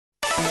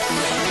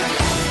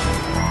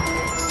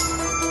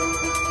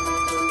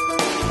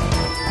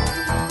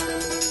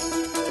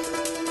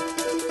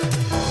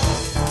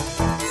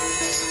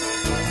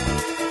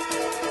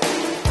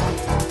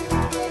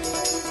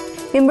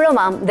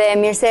Mimbroma dhe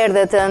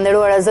mirëserdhje të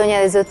nderuara zonja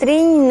dhe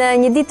zotrinj në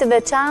një ditë të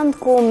veçantë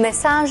ku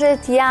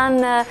mesazhet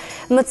janë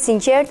më të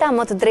sinqerta,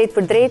 më të drejtë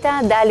për drejta,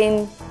 dalin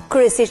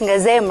kryesisht nga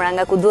zemra,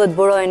 nga ku duhet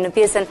burojnë në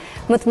pjesën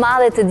më të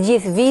madhe të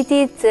gjithë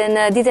vitit,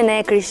 në ditën e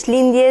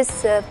Krishtlindjes,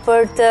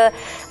 për të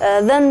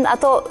dhënë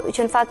ato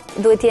që në fakt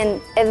duhet jenë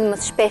edhe më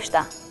të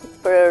shpeshta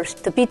për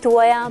shtëpitë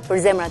tuaja,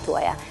 për zemrat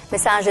tuaja.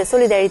 Mesazhe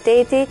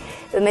solidariteti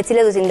me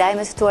cilat do t'i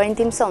ndajmë ftuarin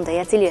tim sonte,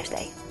 ja cili është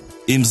ai?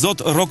 Imzot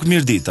Rrok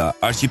Mirdita,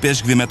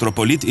 Arqipeshkvi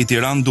mitropolit i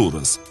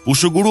Tirane-Durrës, u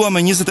shëgurua me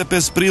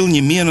 25 prill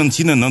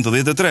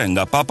 1993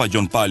 nga Papa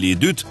Gjon Pali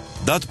II,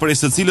 datë prej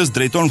së cilës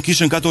drejton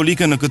kishën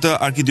katolike në këtë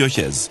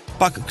arkidiocez.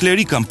 Pak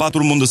klerik kanë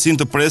patur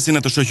mundësinë të presin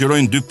e të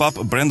shoqërojnë dy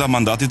papë brenda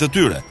mandatit të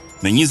tyre.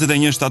 Me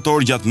 21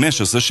 shtator gjatë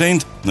meshës së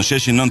shenjtë, në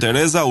sheshin Nën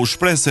Tereza u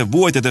shpreh se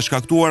vuajtjet e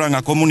shkaktuara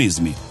nga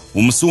komunizmi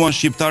u mësuan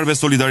shqiptarëve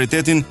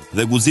solidaritetin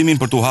dhe guximin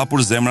për t'u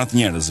hapur zemrat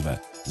njerëzve.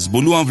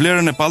 Zbuluan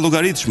vlerën e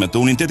pallogaritshme të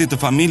unitetit të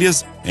familjes,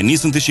 e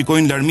nisën të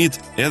shikojnë larmit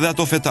edhe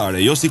ato fetare,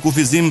 jo si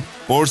kufizim,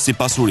 por si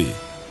pasuri.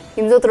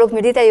 Imzot Rrok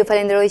Mirdita, ju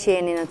falenderoj që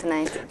jeni në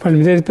Tonight.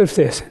 Faleminderit për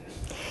ftesën.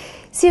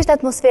 Si është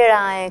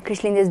atmosfera e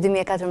Krishtlindjes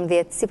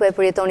 2014? Si po e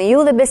përjetoni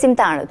ju dhe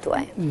besimtarët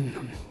tuaj?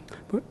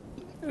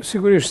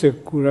 Sigurisht se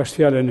kur është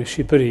fjala në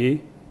Shqipëri,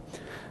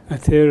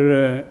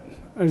 atëherë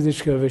është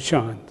diçka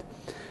veçantë.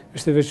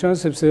 Është e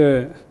veçantë sepse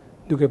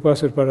duke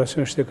pasur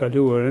parasysh të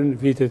kaluarën,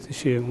 vitet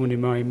që unë i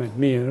maj më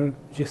të mirë,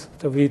 gjithë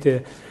këto vite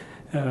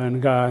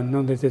nga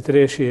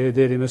 93-shi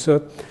deri më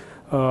sot,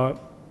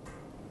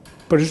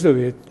 për çdo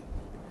vit,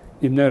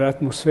 një mënyrë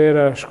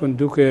atmosfera shkon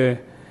duke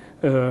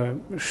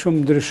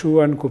shumë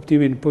ndryshuar në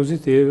kuptimin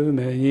pozitiv,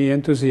 me një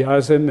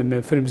entuziazëm,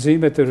 me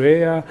frymëzime të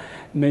reja,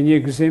 me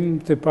një gëzim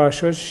të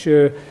pashosh që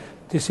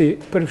të si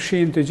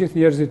përfshin të gjithë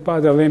njerëzit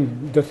pa dallim,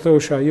 do të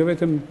thosha, jo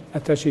vetëm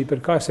ata që i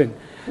përkasin,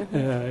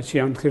 që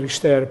janë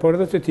krishterë, por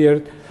edhe të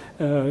tjerë,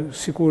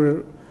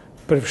 sikur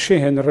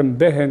përfshihen,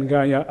 rrëmbehen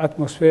nga një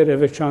atmosferë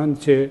e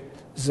veçantë që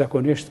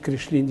zakonisht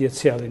Krishtlindjet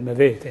sjellin me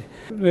vete.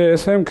 E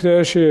them këtë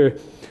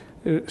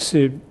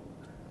është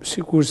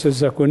sikur se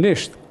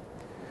zakonisht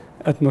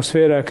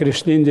atmosfera e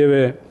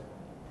Krishtlindjeve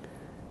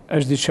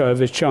është diçka e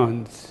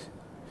veçantë,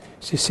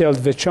 si sjell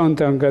të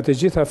veçanta nga të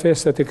gjitha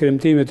festat e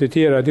kremtimit të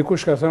tjera.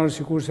 Dikush ka thënë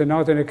sikur se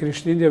natën e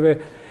Krishtlindjeve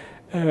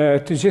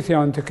të gjithë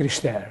janë të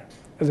krishterë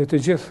dhe të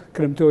gjithë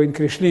kremtojnë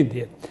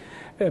Krishtlindjet,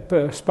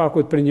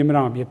 spakut për një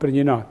mramje, për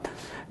një natë.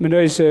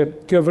 Mendoj se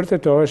kjo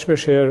vërtetohet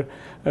shpeshherë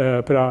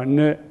pra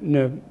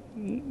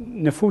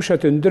në fusha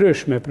të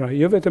ndryshme, pra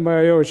jo vetëm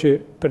ajo që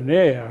për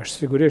ne është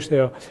sigurisht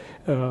ajo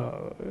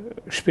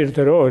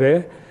shpirtërore,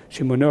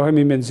 që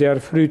mundohemi me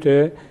nxjerr fryte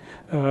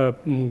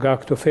nga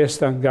këto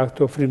festa, nga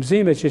këto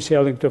frymëzime që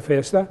sjellin këto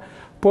festa,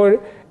 por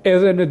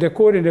edhe në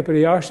dekorin e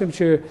përjashtëm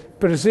që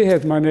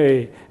përzihet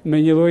manej me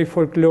një lloj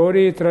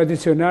folklori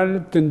tradicional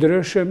të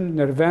ndryshëm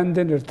në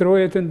vende, në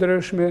troje të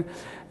ndryshme,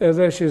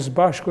 edhe që së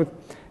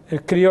bashkut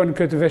krijon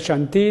këtë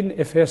veçantinë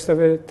e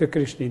festave të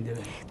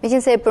Krishtlindjeve.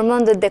 Meqense e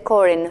përmendët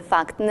dekorin, në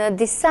fakt,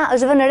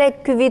 është vënë re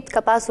ky vit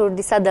ka pasur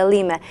disa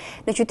dallime.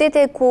 Në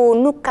qytete ku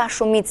nuk ka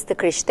shumicë të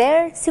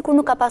krishterë, sikur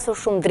nuk ka pasur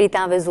shumë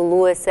drita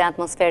vezulluese,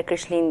 atmosferë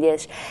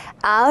Krishtlindjesh.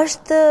 A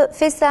është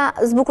festa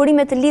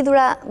zbukurime të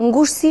lidhura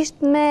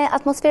ngushësisht me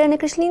atmosferën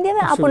e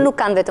Krishtlindjeve, apo nuk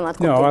kanë vetëm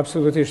atë kuptim? Jo,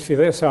 absolutisht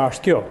fillesa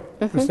është kjo.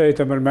 Pastaj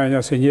të mërmenja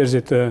se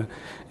njerëzit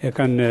e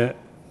kanë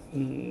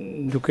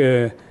duke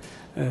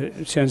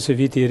qenë se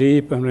viti i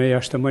ri, për më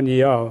jashtë më një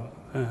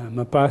javë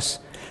më pas.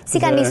 Si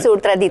ka nisur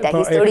tradita,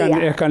 historia?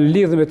 E kanë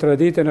lidhë me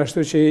traditën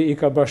ashtu që i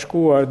ka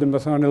bashkuar, dhe më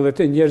thonë edhe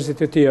të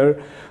njerëzit e tjerë,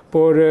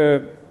 por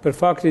për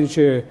faktin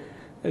që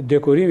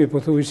dekorimi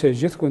pothuajse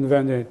gjithkund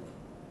vende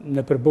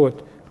në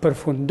përbot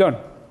përfundon,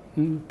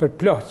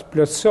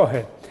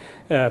 plotësohet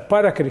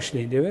para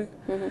Krishtlindjeve,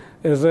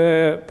 dhe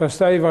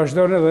pastaj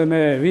vazhdon edhe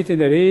me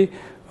vitin e ri,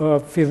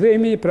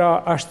 fillimi pra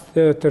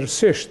është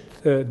tërësisht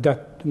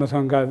datë, më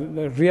thonë nga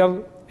rrjell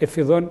e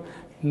fillon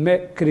me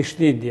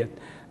Krishtlindjet.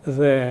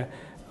 Dhe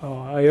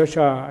ajo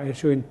që e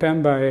quajnë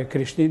pemba e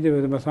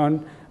Krishtlindjeve, dhe më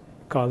thonë,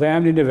 ka dhe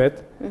emrin e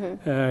vetë,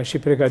 që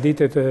i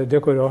përgatitet të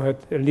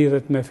dekorohet,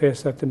 lidhet me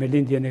festat, me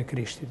lindjen e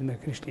Krishtit, me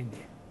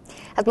Krishtlindje.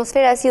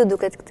 Atmosfera si ju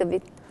duket këtë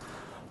vit?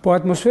 Po,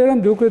 atmosfera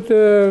më duket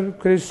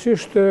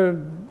kryesisht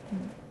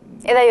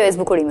edhe ajo e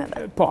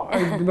zbukurimeve? Po,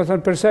 dhe më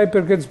thonë, përsa i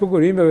përket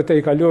zbukurimeve të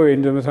i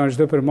kalojnë, dhe më thonë,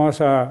 çdo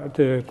përmasa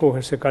të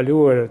kohës e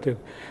kaluar,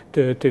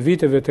 të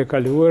viteve të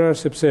kaluara,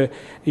 sepse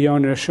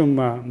janë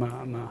shumë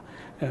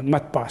më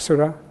të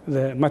pasura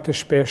dhe më të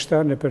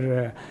shpeshta në për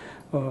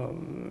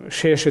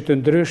sheshe të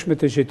ndryshme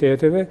të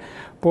qyteteve,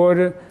 por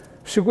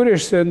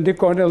sigurisht se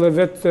ndikon edhe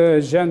vetë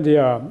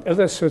gjendja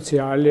edhe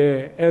sociale,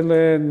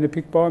 edhe në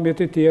pikpamje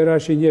të tjera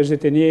që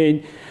njerëzit e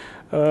njohin,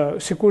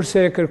 sikur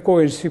se e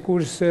kërkojnë,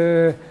 sikur se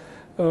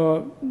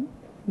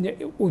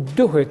u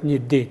duhet një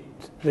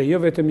ditë, dhe jo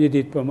vetëm një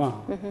ditë për ma,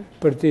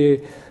 për të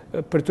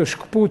për të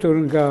shkëputur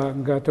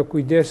nga të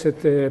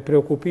kujdeset e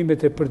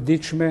preokupimet e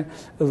përditshme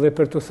dhe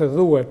për të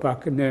thëdhuar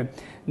pak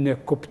në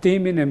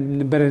kuptimin,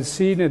 në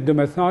brendësinë, në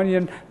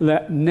domethënien dhe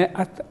në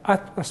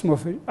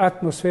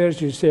atmosferë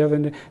që si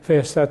edhe në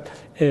festat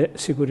e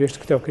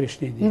sigurisht këto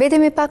krishtlindje.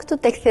 Mbetemi pak këtu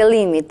tek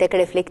thellimi, tek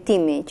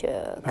reflektimi që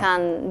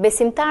kanë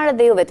besimtarët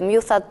dhe jo vetëm.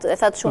 Ju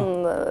thatë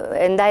shumë,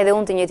 e ndaj dhe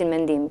unë të njëjtin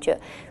mendim që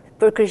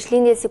për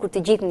krishtlindje sikur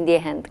të gjithë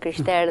ndjehen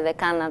krishterë dhe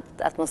kanë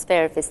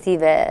atmosferë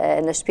festive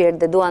në shpirt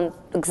dhe duan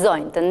të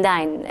gëzojnë, të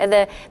ndajnë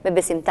edhe me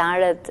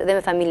besimtarët dhe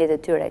me familjet e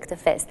tyre këtë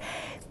festë.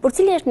 Por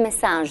cili është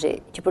mesazhi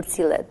që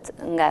përcillet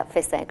nga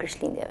festa e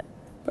krishtlindjeve?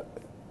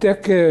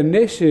 Tek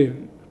ne që,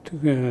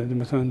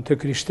 domethënë, të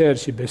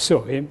krishterë që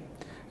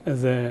besojmë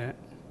dhe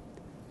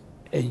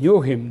e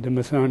njohim,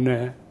 domethënë,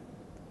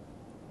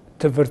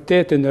 të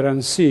vërtetën në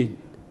rëndësinë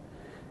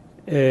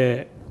e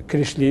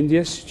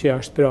krishtlindjes që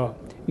është pra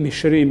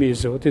mishërimi i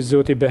Zotit,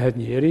 Zoti bëhet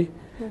njeri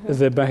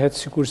dhe bëhet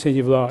sikurse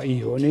një vlla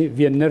i joni,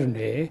 vjen nër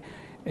ne,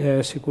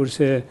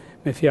 sikurse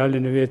me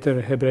fjalën e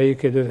vetër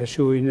hebraike do të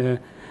thuajë në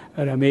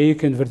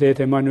arameikën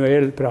vërtet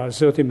Emanuel, pra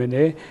Zoti me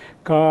ne,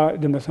 ka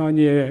domethënë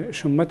një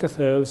shumë më të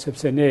thellë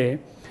sepse ne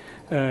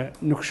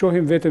nuk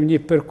shohim vetëm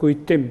një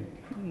përkujtim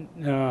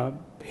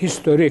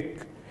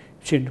historik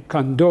që ka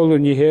ndodhur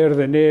një herë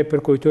dhe ne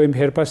përkujtojmë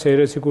her pas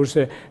here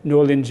sikurse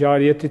ndodhin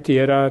ngjarje të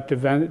tjera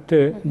të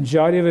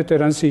ngjarjeve të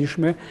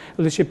rëndësishme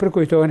dhe që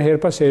përkujtohen her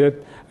pas here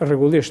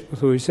rregullisht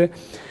pothuajse.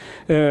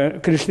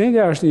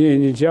 Krishtlindja është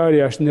një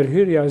ngjarje, është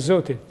ndërhyrja e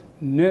Zotit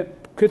në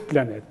këtë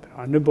planet,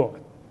 pra në botë.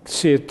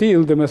 Si e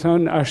tillë,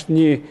 domethënë, është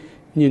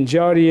një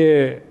ngjarje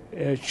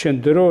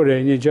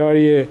qendrore, një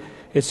ngjarje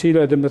e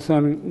cila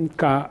domethënë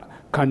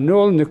ka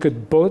ndodhur në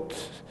këtë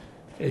botë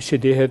që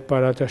dihet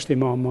para tash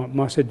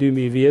mas e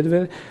 2000 vjetëve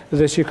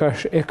dhe që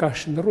e ka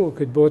shndërruar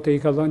këtë botë, i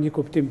ka dhënë një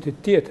kuptim të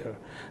tjetër.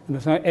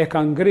 Domethënë e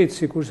ka ngrit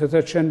sikur se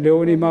thotë Shën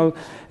Leoni Mall,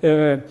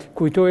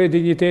 kujtoje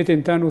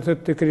dinjitetin tanë u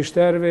thotë të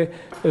krishterëve,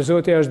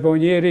 Zoti është bëu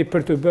njeri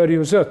për të bërë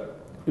ju Zot.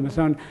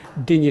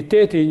 Domethënë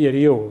dinjiteti i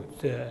njeriu,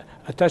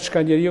 ata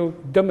çka njeriu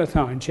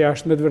domethënë që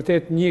është me të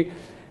vërtetë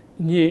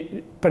një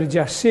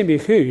përgjasim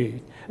i hyjë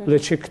dhe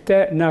që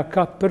këtë na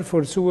ka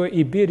përforcuar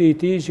i biri i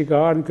tij që ka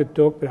ardhur në këtë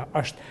tokë, pra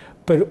është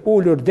për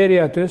ullur deri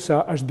aty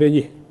sa është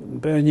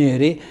bë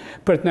njeri,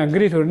 për të na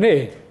ngritur ne,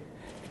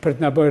 për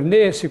të na bërë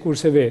ne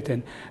sikurse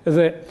veten.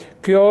 Dhe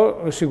kjo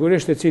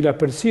sigurisht e cila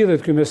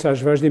përcillet ky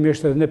mesazh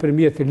vazhdimisht edhe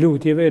nëpërmjet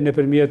lutjeve,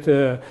 nëpërmjet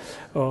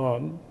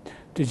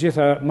të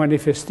gjitha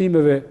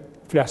manifestimeve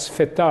flas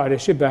fetare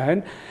që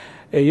bëhen,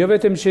 jo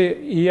vetëm që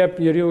i jep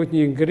njeriu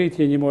një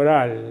ngritje, një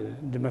moral,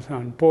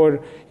 domethënë, por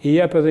i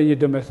jep edhe një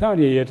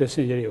domethënie jetës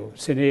së njeriu.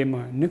 Se ne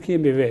nuk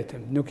jemi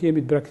vetëm, nuk jemi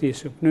të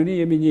braktisur, nuk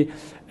jemi një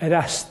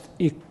rast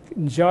i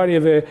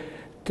ngjarjeve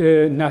të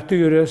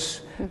natyrës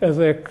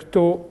dhe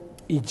këto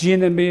i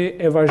gjendemi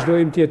e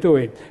vazhdojmë të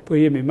jetojmë, po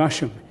jemi më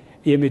shumë,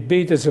 jemi të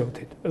bijtë të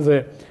Zotit. Dhe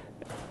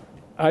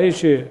ai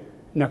që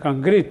na ka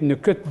ngrit në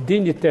këtë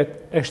dinjitet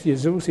është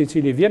Jezusi, i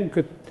cili vjen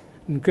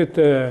në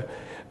këtë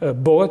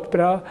botë,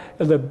 pra,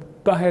 dhe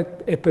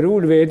bëhet e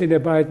përull vetin e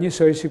bëhet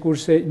njësoj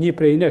sikurse një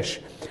prej nesh.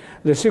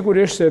 Dhe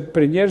sigurisht se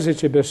për njerëzit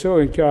që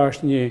besojnë, kjo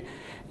është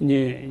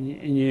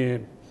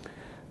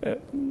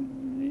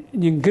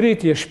një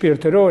ngritje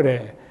shpirtërore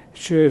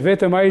që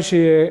vetëm ai që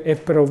e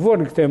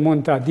provon këtë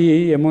mund ta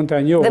di, e mund ta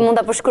njohë. Dhe mund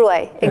ta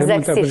përshkruaj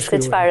eksaktësisht se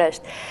çfarë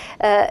është.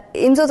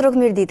 Imzot Rrok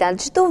Mirdita,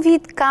 çdo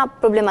vit ka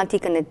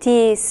problematikën e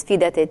tij,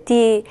 sfidat e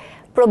tij,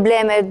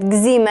 problemet,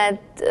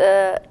 gëzimet.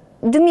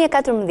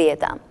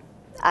 2014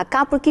 a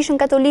ka për Kishën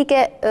Katolike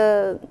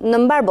në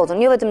mbar botën,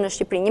 jo vetëm në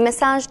Shqipëri, një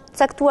mesazh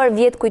caktuar,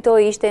 vjet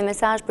kujtoj, ishte një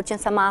mesazh për të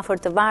qenë sa më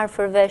afër të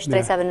varfërve,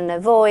 shtresave në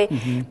nevojë,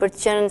 për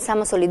të qenë sa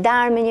më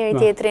solidar me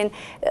njëri tjetrin.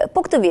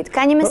 Po këtë vit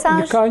ka një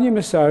mesazh? Ka një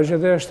mesazh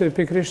dhe është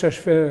pikërisht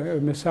është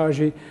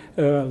mesazhi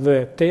dhe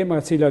tema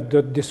e cila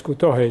do të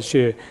diskutohet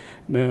që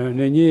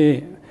në një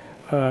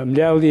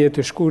mbledhje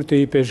të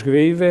shkurtë i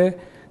peshkvive,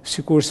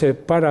 sikurse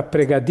para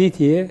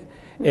përgatitje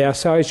e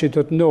asaj që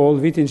do të ndodh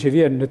vitin që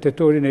vjen në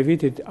tetorin e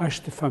vitit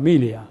është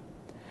familja.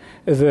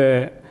 Dhe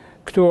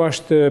këtu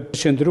është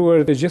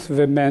qëndruar të gjithë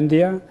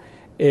vëmendja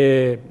e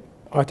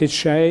atit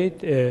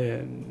shenjt,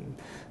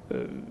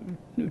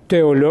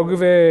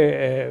 teologëve,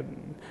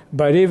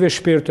 barive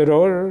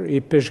shpirtëror,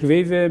 i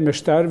peshkvive,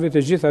 meshtarëve,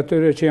 të gjithë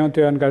atyre që janë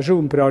të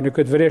angazhuar pra në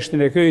këtë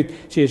vreshtën e këtij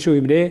që e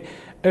quajmë ne,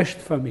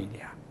 është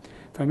familja.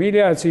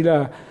 Familja e cila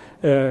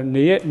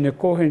në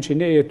kohën që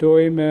ne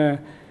jetojmë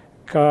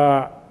ka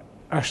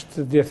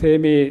është, dhe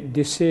themi,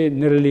 disi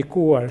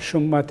nërlikuar,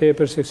 shumë ma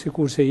tepër se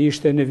sikurse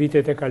ishte në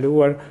vitet e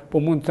kaluar,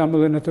 po mund të thamë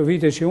edhe në të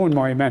vite që unë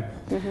ma i men.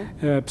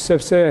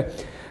 Sepse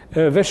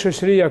veç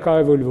shoqëria ka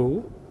evolvu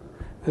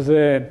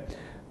dhe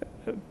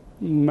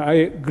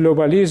ai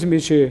globalizmi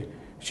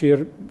që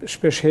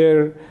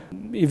shpeshherë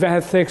i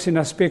vehet theksin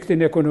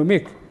aspektin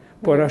ekonomik,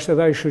 por është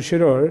edhe ai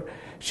shoqëror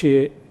që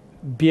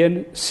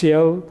bjen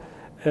sjell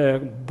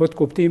bot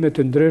kuptime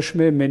të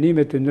ndryshme,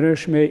 menime të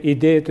ndryshme,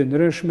 ide të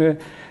ndryshme,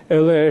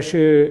 edhe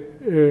që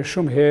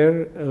shumë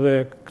herë dhe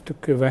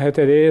Këtë vehet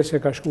e re se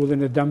ka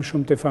shkullin e dëm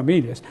shumë të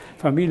familjes.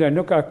 Familja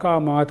nuk ka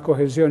më atë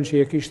kohezion që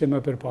je kishte më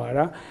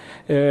përpara,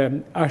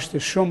 është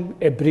shumë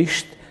e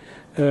brisht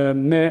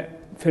me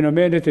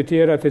fenomenet e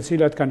tjera të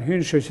cilat kanë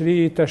hyrë shoqëri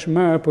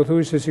tashmë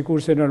pothuajse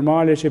sikurse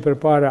normale që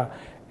përpara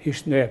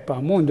ishte pa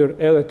mundur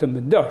edhe të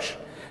mendosh.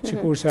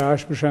 Sikurse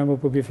është për shembull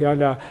po bi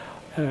fjala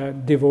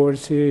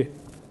divorci,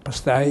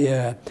 pastaj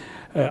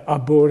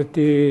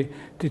aborti,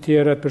 të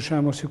tjerat për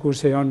shembull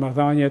sikurse janë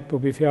marrëdhëniet, po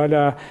bi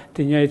fjala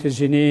të njëjtës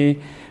gjini,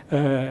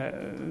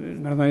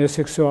 marrëdhënie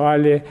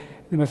seksuale,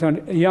 domethënë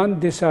janë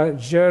disa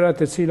gjëra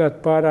të cilat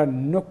para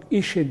nuk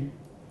ishin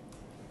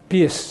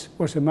pjesë,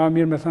 ose më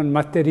mirë me thënë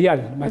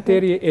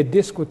materie e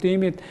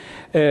diskutimit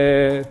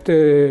të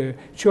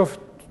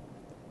qoftë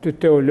të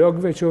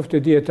teologëve, qoftë të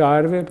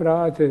dietarëve, pra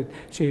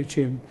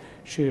që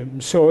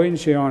mësojnë,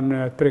 që janë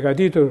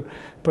përgatitur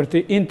për të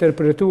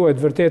interpretuar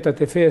të vërtetat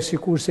e fesë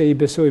sikurse i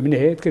besojmë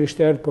ne, të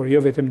krishterët, por jo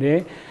vetëm ne,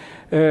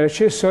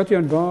 që sot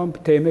janë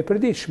bërë teme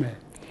përditshme.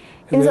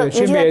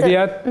 Që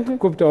mediat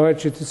kuptohet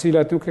që të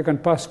cilat nuk e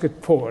kanë pas këtë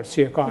forë, që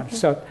e kanë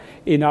sot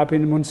i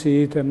napin mundësi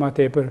të ma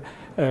tepër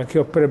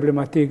kjo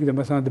problematikë, dhe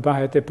më thënë të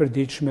bëhet e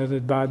përditshme dhe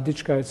të bëhet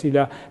diçka e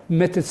cila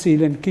me të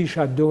cilën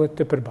kisha duhet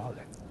të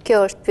përballet.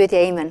 Kjo është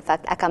pyetja ime, në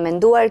fakt. A ka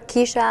menduar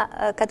kisha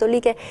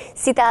katolike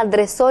si ta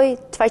adresoj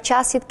çfarë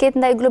qasjet ketë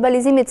ndaj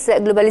globalizimit,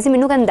 se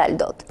globalizimi nuk e ndal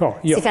dot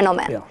si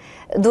fenomen.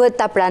 Duhet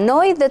ta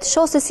pranoj dhe të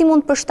shohë se si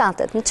mund të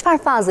përshtatet. Në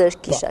çfarë faze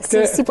është kisha?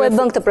 Si po e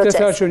bën këtë proces?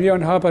 Këtë thashun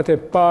janë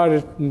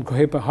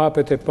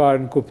hapet e parë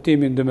në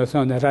kuptimin,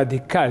 domethënë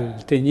radikal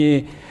të një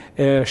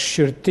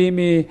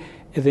shqyrtimi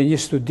edhe një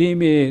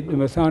studimi,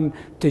 domethënë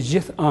të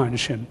gjithë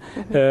anshëm.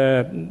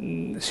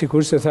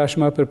 Sikur se thash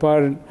më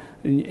përpara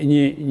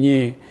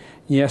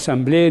një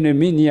asamble në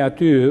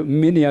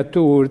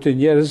miniatur të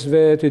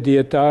njerëzve, të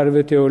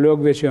dietarëve,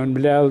 teologëve që janë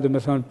mbledhur,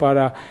 domethënë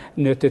para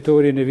në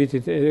tetorin e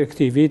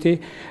këtij viti,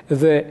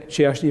 dhe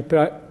që është një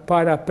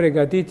para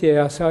përgatitje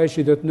e asaj që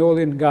do të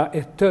ndodhin nga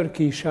e tërë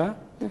kisha,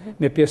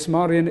 me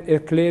pjesëmarrjen e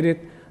klerit,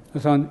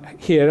 domethënë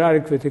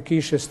hierarkëve të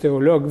kishës,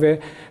 teologëve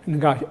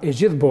nga e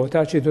gjithë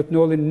bota që do të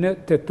ndodhin në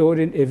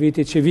tetorin e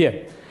vitit që vjen,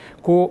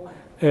 ku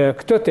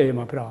këto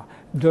tema pra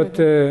do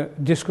të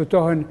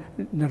diskutohen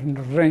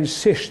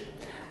rrënjësisht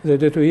dhe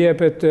do të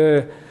jepet,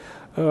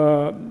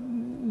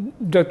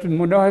 do të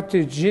mundohet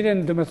të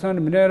gjinin,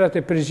 domethënë, mënyrat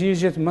e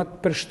përgjigjet më të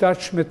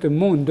përshtatshme të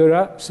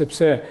mundura,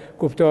 sepse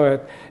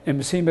kuptohet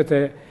mësimet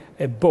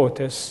e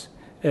botës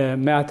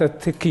me ata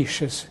të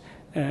kishës.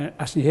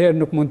 Asnjëherë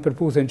nuk mund të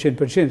përputhen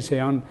 100%, se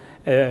janë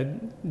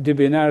dy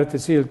binarë të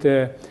cilët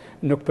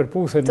nuk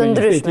përputhen të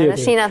ndryshme, në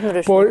shinat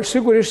ndryshme. Por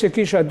sigurisht se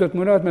kisha do të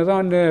mundohet me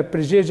dhanë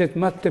përgjigjet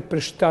më të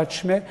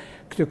përshtatshme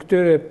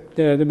këtyre,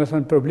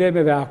 domethënë,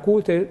 problemeve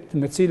akute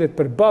me cilët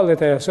përballet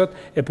ajo sot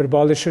e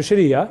përballet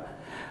shoqëria,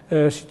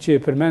 që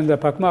përmenda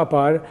pak më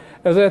parë,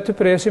 edhe të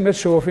presim e të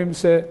shohim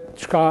se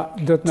çka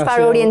do të na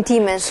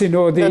sjellë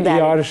sinodi i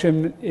arshëm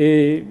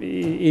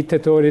i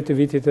tetorit të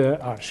vitit të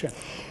arshëm.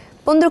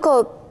 Po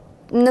ndërkohë,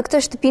 në këtë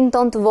shtëpinë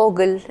tonë të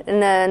vogël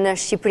në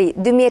Shqipëri,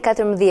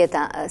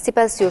 2014,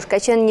 sipas jush, ka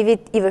qenë një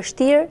vit i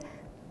vështirë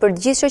për të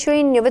gjithë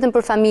shoqërinë, jo vetëm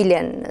për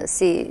familjen,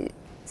 si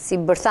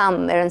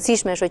bërtham e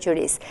rëndësishme e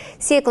shoqërisë.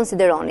 Si e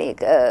konsideroni?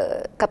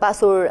 Ka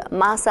pasur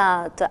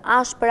masa të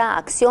ashpra,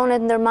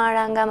 aksionet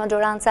ndërmarra nga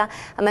majoranca?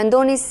 A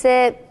mendoni se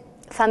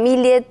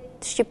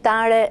familjet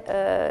shqiptare,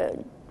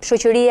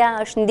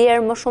 shoqëria është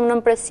ndjerë më shumë në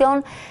presion?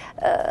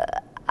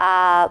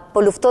 A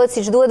po luftohet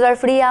siç duhet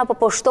varfëria, apo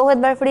po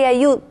shtohet varfëria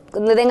ju,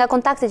 dhe nga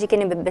kontakte që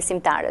keni me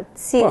besimtarët?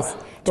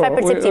 Çfarë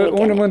perceptimi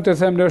keni? Unë mund të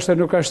them ndoshta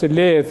nuk është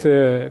lehtë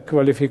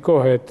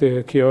kvalifikohet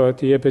kjo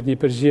të jepet një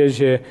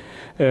përgjigje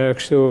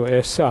kështu e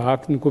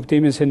saktë, në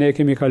kuptimin se ne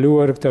kemi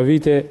kaluar këto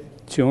vite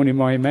që unë i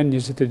maj mend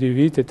 22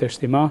 vite të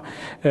shtima,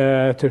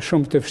 të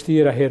shumë të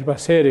vështira her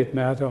pas herit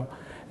me ato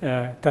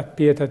tatë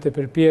pjetat e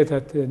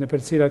përpjetat në për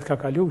cilat ka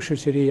kalu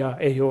shoqëria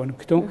e jonë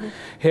këtu,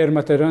 herë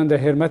më të rënda,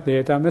 herë më të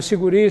lehta. Me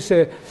siguri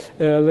se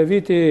dhe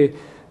viti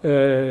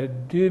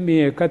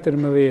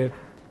 2014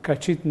 ka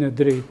qitë në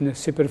drejtë, në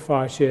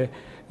sipërfaqe,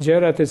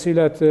 gjërat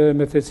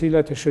me të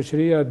cilat e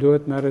shoqëria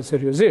duhet merret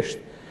seriozisht.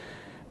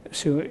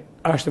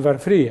 Është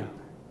varfëria,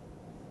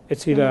 e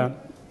cila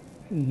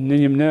në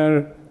një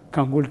mënyrë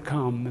ka ngul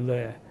kam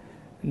dhe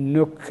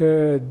nuk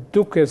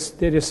duket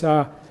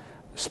derisa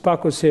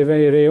spaku se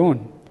vejre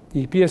unë,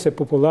 një pjesë e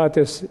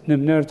popullatës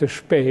në mënyrë të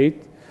shpejt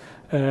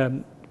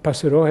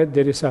pasurohet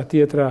derisa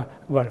tjetra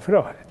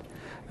varfërohet.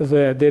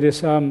 Dhe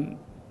derisa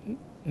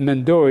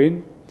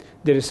mendojnë,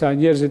 derisa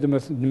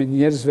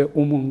njerëzve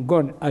u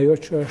mungon ajo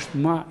që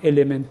është ma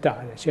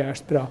elementare, që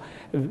është pra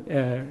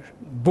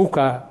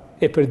buka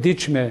e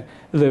përditshme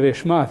dhe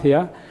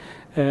veshmathja,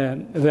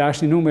 dhe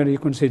është një numër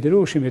i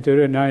konsiderueshëm i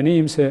tyre në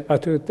anim se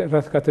aty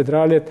rreth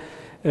katedralet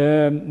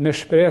me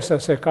shpresa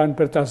se kanë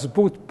për ta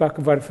zbut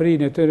pak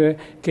varfërinë e tyre,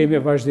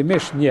 kemi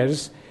vazhdimisht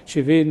njerëz që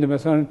vinë,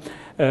 domethënë,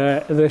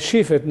 dhe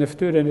shifet në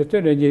fytyrën e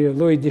tyre një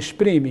lloj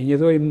dishprimi, një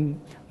lloj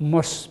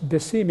mos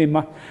besimi,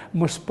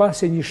 mos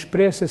pasi një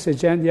shpresë se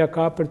gjendja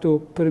ka për të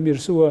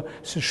përmirësuar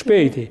së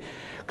shpejti.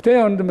 Këte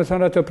janë, dhe me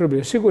thonë, ato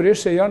probleme.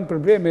 Sigurisht se janë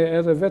probleme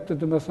edhe vetë,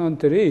 dhe me thonë,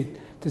 të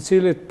rritë, të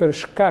cilit për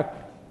shkak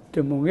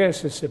të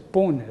mungesës e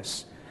punës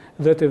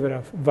dhe të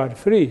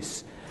varfris,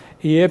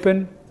 i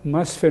jepen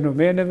mas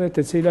fenomeneve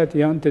të cilat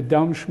janë të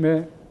damshme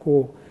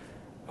ku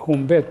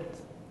humbet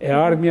e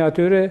ardhmja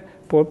atyre,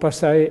 por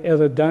pastaj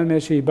edhe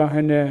dame që i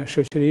bahen e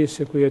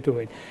shoqërisë ku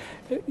jetojnë.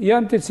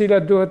 Janë të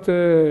cilat duhet,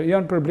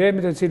 janë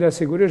problemet të cilat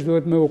sigurisht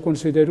duhet me u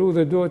konsideru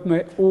dhe duhet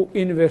me u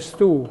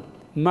investu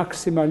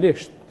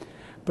maksimalisht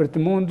për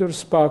të mundur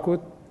spakut,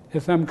 e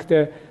them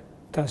këte,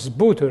 të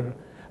zbutur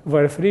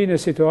varfrinë e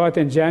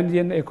situatën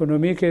gjendjen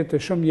ekonomike të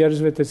shumë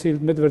njerëzve të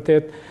cilët me të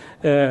vërtet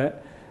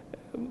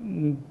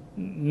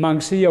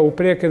mangësia u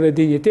prek edhe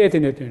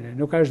dignitetin e tyre.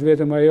 Nuk është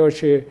vetëm ajo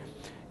që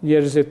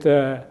njerëzit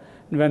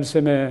në vend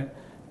se me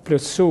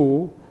plotësu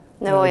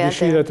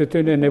dëshirat e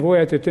tyre,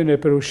 nevojat e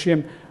tyre për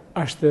ushqim,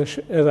 është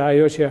edhe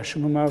ajo që është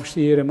shumë më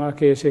vështirë, më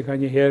keqe ka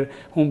njëherë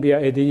humbja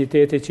e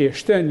dignitetit që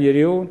shtën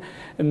njeriu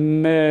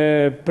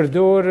me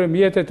përdor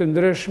mjete të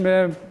ndryshme,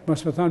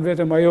 mos më thonë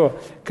vetëm ajo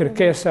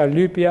kërkesa,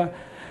 lypja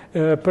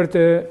për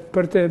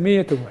të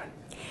mjetuar.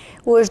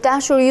 U është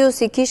dashur ju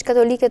si kish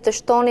katolike të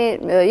shtoni,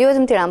 jo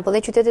vetëm Tiranë, po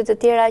dhe qytetet të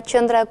tjera,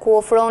 qendra ku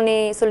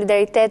ofroni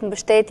solidaritet,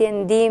 mbështetje,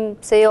 ndihmë,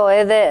 pse jo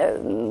edhe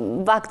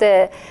vakte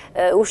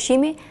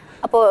ushqimi,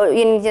 apo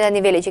jeni në gjitha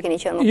nivele që keni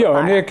qenë më përpara? Jo,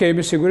 ne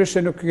kemi sigurisht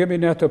se nuk kemi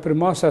në ato për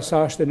masa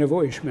sa është e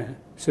nevojshme,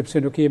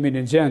 sepse nuk jemi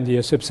në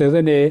gjendje, sepse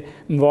edhe ne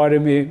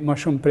mvaremi më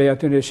shumë prej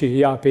atyre që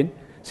japin,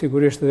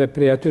 sigurisht edhe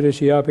prej atyre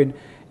që japin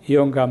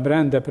jo nga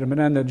brenda për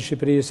brenda në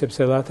Shqipëri,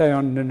 sepse dhe ata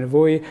janë në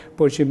nevojë,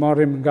 por që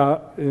marrim nga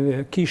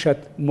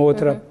kishat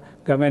motra,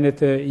 nga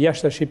vendet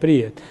jashtë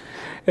Shqipërijet.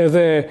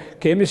 Edhe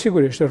kemi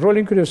sigurisht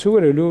rolin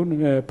kryesor e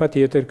luan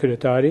patjetër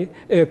kryetari,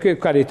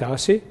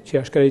 Karitasi,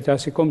 që është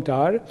Karitasi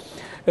kombëtar,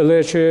 edhe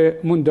që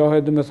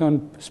mundohet, dhe me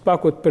thonë,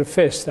 spakut për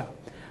festa,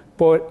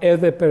 por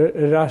edhe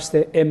për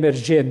raste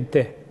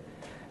emergjente,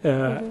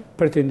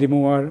 për të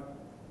ndihmuar,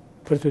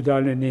 për të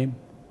dalë në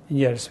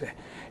njerëzve.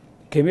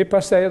 Kemi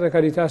pastaj edhe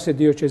Karitasi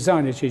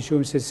Dioqezani, që i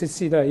quajmë se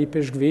secila i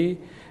Peshkvi,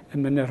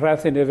 në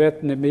rrethin e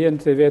vetë, në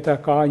mjendet e veta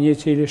ka një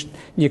cilisht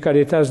një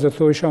Karitas, do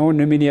thosha unë,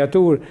 në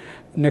miniatur,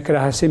 në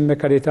krahasim me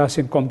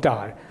Karitasin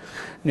kombëtar.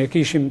 Ne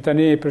kishim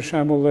tani për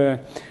shembull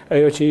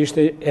ajo që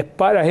ishte e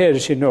para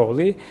herë që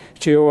nolli,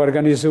 që u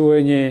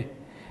organizoi një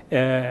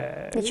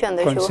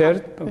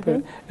koncert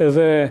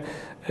dhe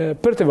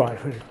për të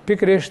varfër,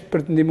 pikërisht për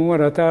të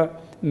ndihmuar ata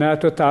me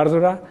ato të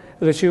ardhura,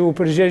 dhe që u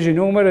përgjegji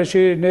numër e që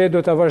ne do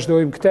të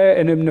vazhdojmë këte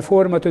e në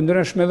format të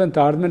ndryshme dhe në të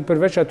ardhmen,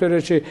 përveç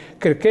atyre që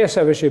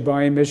kërkesave që i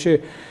bajmë, që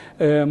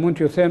mund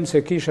t'ju them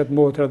se kishat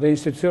motra dhe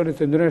institucionet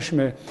të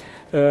ndryshme,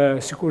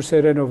 sikur se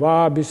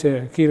Renovabi, se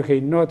Kirke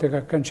i Note,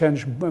 kanë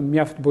qenë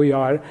mjaft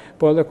bujar,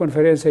 po edhe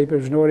konferenca i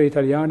përgjënore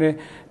italiane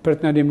për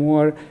të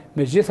ndihmuar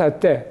me gjitha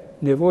te,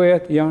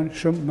 nevojat janë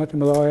shumë më të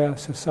mëdha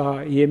se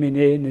sa jemi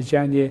ne në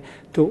gjendje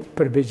të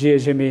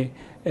përgjegjemi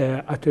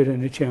atyre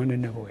në që janë në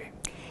nevojë.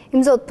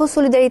 Imzot, po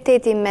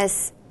solidariteti mes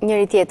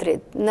njëri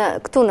tjetrit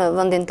këtu në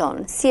vendin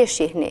tonë, si e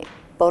shihni?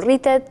 Po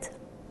rritet,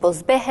 po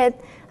zbehet,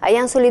 a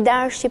janë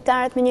solidarë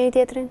shqiptarët me njëri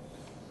tjetrin?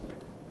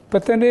 Për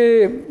të ne,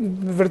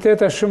 vërtet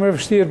është shumë e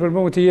vështirë për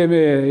mu të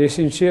jemi e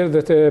sinqerë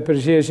dhe të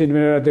përgjegjin në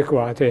mënyrë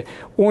adekuate.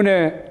 Une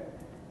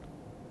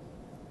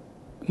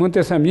mund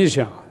të them një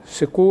gjë,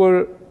 se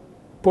kur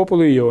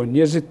populli jonë,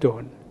 njerëzit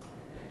tonë,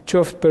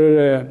 qoftë për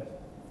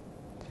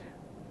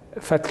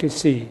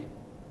fatkeqësi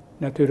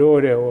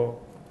natyrore o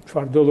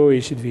çfarë do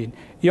lloji që të vinë,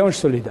 janë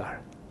solidar.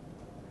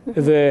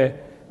 Dhe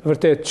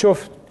vërtet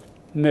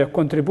qoftë me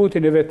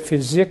kontributin e vetë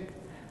fizik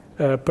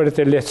për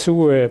të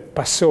lehtësuar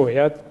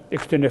pasojat e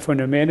këtyre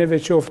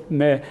fenomeneve, qoftë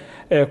me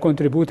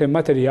kontribute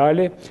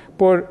materiale,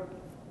 por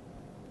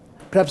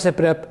prapë se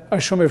prapë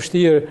është shumë e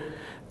vështirë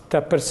ta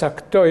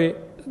përcaktoj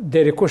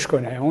deri ku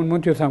shkon ajo. Unë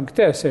mund t'ju them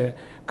këtë se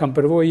kam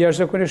përvojë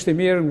jashtëzakonisht të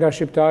mirë nga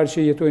shqiptarë që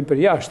jetojnë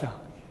për jashtë.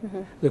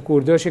 Dhe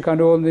kur do që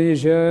kanë ollë në një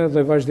gjë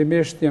dhe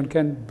vazhdimisht janë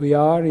kënë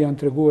bujar, janë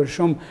të reguar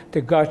shumë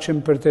të gatshëm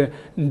për të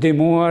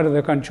ndihmuar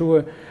dhe kanë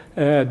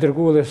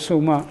dërguar dhe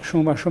shumë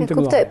të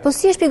mëdha. Po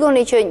si e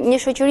shpjegoni që një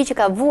shoqëri që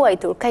ka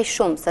vuajtur kaq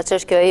shumë, saç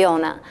është kjo e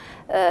jona,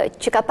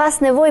 që ka pas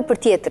nevojë për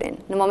tjetrin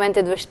në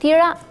momentet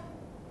vështira,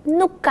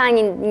 nuk ka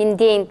një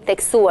ndjenjë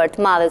theksuar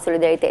të madhe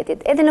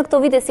solidaritetit. Edhe në këto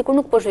vite sikur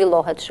nuk po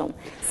zhvillohet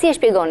shumë. Si e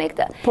shpjegoni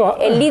këtë?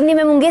 E lidhni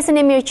me mungesën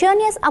e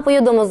mirëqenies apo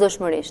jo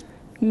domosdoshmërisht?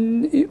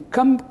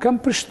 Kam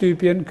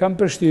përshtypjen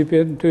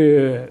të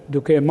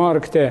duke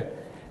marrë këte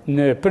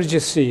në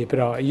përgjithësi,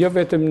 pra jo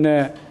vetëm në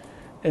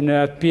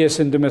atë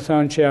pjesën dhe me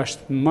thonë që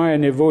është ma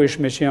e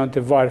nevojshme që janë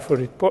të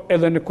varfërit, po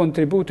edhe në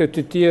kontributet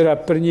të tjera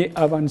për një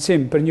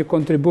avancim, për një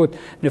kontribut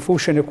në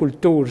fushën e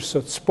kulturës,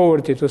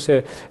 sportit,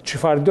 ose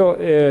çfarë do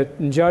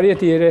ngjarje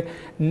tjere,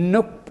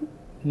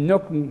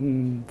 nuk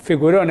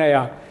figuron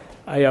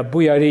aja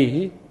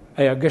bujari,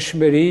 aja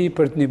gëshmëri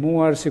për të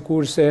ndihmuar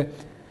sikurse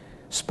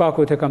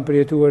spakut e kam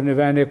përjetuar në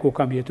vende ku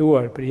kam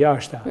jetuar për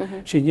jashta,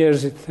 që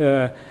njerëzit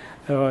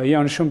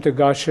janë shumë të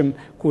gatshëm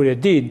kur e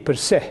dinë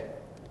përse.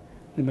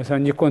 Dhe me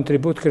thënë një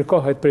kontribut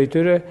kërkohet për i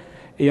tyre,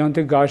 janë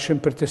të gatshëm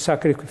për të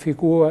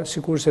sakrifikua,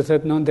 sikur se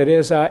thëtë Nën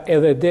Teresa,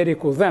 edhe deri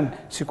ku dhem,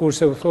 sikur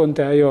se u thonë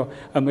të ajo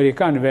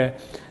Amerikanëve,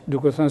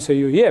 duke thënë se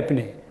ju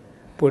jepni,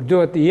 por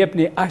duhet të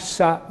jepni aq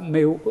sa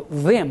me u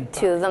dhem.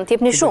 Që dhëm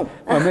t'jepni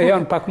shumë. Me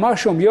janë pak ma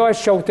shumë, jo aq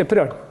që u të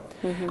prën.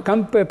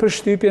 Kam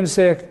përshtypjen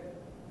se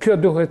kjo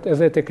duhet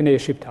edhe të ne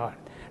shqiptarë.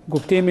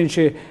 Kuptimin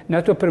që në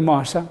ato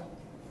përmasa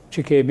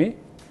që kemi,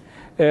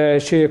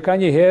 që ka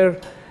njëherë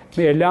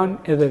me elan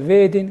edhe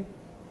vedin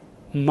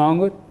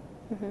mangut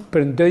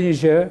për ndonjë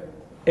gjë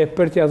e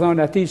për t'ja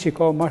dhënë atij që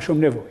ka më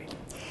shumë nevojë.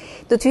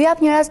 Do t'ju jap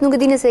një rast, nuk e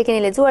dini se e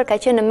keni lexuar, ka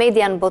qenë në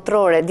median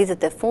botërore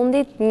ditët e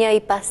fundit, një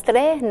i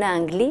pastre në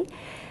Angli,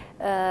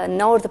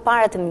 në orë të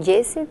para të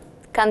mëngjesit,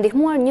 ka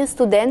ndihmuar një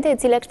studente e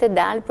cila kishte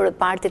dalë për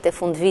partit e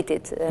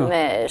fundvitit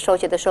me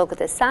shoqet e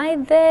shokët e saj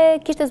dhe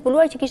kishte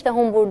zbuluar që kishte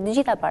humbur të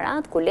gjitha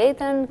parat,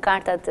 kuletën,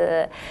 kartat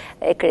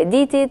e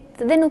kreditit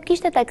dhe nuk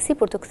kishte taksi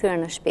për të kthyer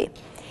në shtëpi.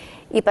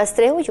 I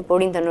pastreu që po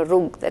rinte në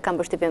rrugë dhe kam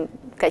përshtypjen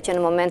ka qenë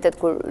në momentet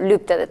kur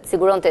lypte dhe të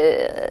siguronte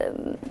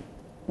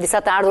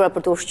disa të ardhura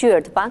për të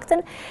ushqyer të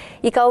paktën,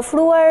 i ka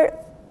ofruar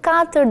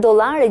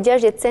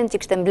 $4.60 që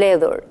kishte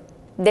mbledhur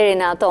deri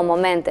në ato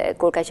momente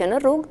kur ka qenë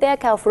në rrugë dhe ja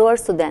ka ofruar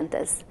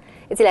studentes,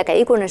 e cila ka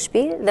ikur në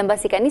shtëpi dhe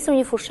mbasi ka nisur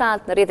një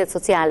fushat në rrjetet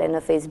sociale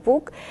në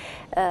Facebook,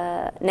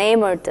 në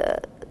emër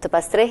të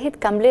pastrehit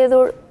ka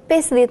mbledhur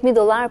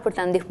 $50.000 për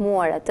të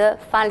ndihmuar atë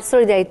falë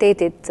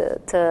solidaritetit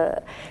të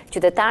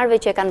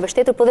qytetarëve që e kanë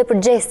mbështetur, po dhe për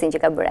gestin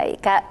që ka bërë ai.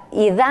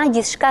 I dha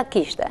gjithçka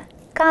kishte.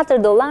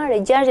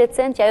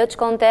 $4.60 që ajo të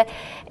shkonte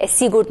e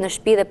sigurt në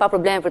shtëpi dhe pa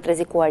probleme për të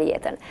rrezikuar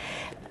jetën.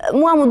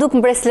 Mua mu duk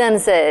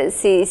mbreslënëse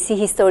si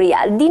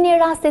historial. Dini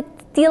raste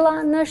të tilla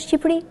në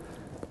Shqipëri?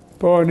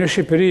 Po, në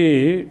Shqipëri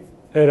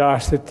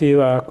raste të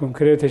tilla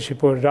konkrete që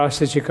po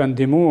raste që kanë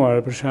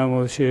ndihmuar, për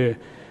shembull që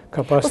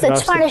ka pas raste.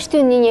 Ose çfarë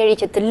shtyn një njeri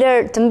që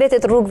të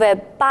mbetet rrugëve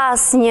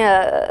pas një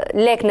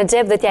lek në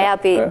xhep dhe t'ja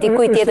japi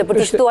dikujt tjetër për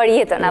t'i shtuar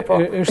jetën apo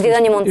për t'i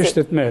dhënë një mundësi?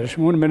 Ishte të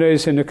mërshëm. Unë mendoj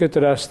se në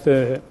këtë rast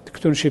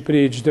këtu në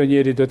Shqipëri çdo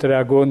njeri do të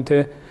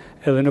reagonte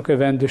edhe nuk e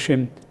vën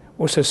dyshim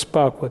ose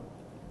spakut.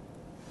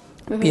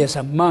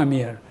 Pjesa më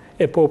mirë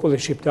e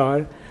popullit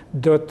shqiptar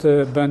do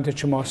të bënte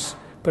që mos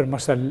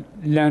ta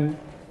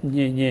lënë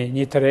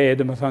një të re,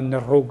 domethënë në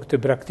rrugë të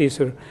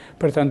braktisur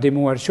për ta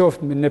ndihmuar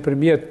qoftë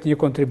nëpërmjet një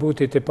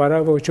kontributi të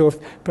parave,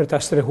 qoftë për ta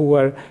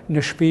strehuar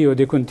në shtëpi o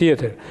dikun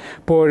tjetër.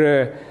 Por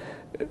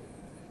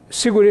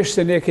sigurisht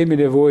se ne kemi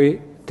nevojë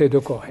të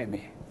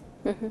edukohemi.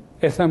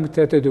 E them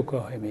këtë të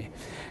edukohemi.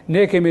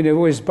 Ne kemi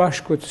nevojë së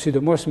bashku,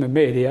 sidomos me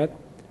mediat,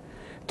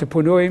 të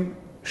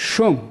punojmë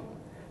shumë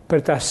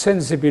për ta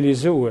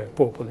sensibilizuar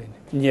popullin,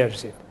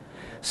 njerëzit.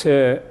 Se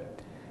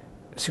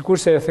sikur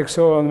se e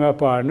theksova më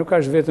parë, nuk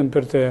është vetëm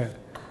për të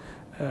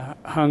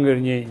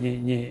hangër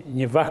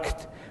një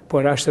vakt,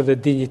 por është edhe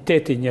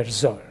dinjiteti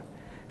njerëzor,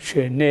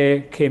 që ne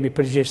kemi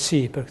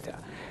përgjegjësi për këta.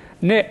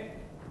 Ne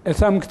e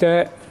tham këtë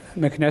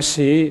me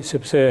kënaqësi,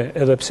 sepse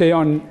edhe pse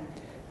janë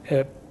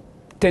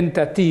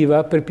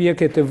tentativa,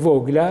 përpjekje të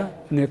vogla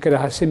në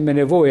krahasim me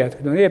nevojat.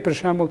 Ne për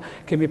shembull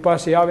kemi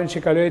pas javën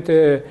që kaloi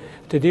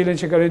të dilën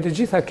që kalojnë të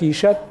gjitha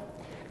kishat,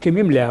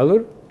 kemi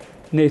mbledhur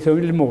në i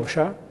thëmi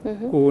lëmosha,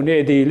 ku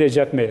ne e dile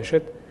gjatë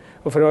meshet,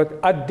 ofrohet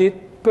atë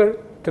ditë për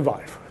të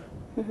varfër.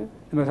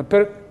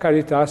 Për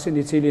Karitasin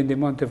i cili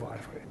ndihmon të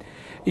varfërit.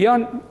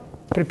 Janë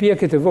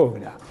përpjekje të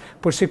vogla,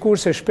 por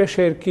sikur se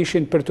shpeshherë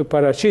kishin për të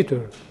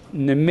paraqitur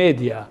në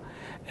media,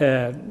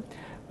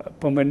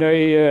 po mendoj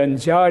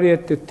ngjarje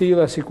të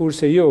tilla sikur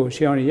se jo,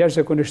 që janë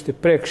jashtëzakonisht të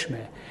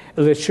prekshme,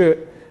 dhe që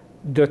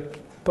do të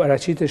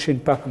paraqiteshin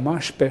pak më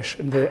shpesh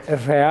dhe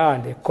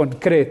reale,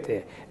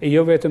 konkrete, e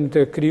jo vetëm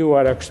të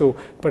krijuara kështu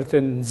për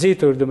të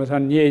nxitur,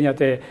 domethënë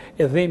njenjat e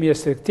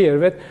dhimbjes të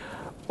tjerëve.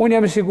 Unë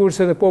jam i sigurt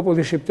se dhe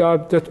populli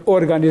shqiptar do të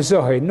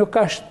organizohej, nuk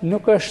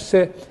është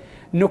se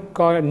nuk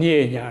ka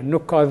njenja,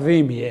 nuk ka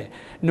dhimbje,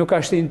 nuk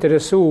është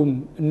interesuar,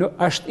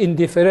 është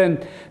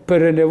indiferent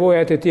për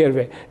nevojat e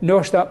tjerëve.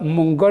 Ndoshta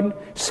mungon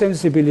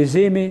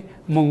sensibilizimi,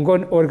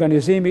 mungon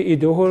organizimi i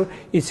duhur,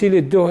 i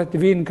cili duhet të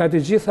vinë nga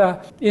të gjitha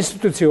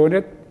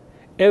institucionet,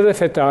 edhe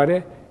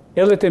fetare,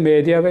 edhe të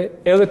medjave,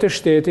 edhe të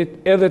shtetit,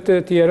 edhe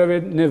të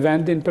tjerave në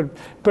vendin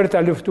për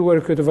ta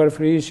luftuar këtë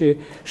varfëri që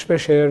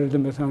shpeshherë,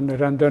 domethënë,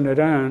 randon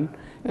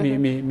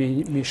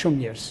mi shumë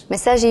njerëz.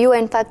 Mesazhi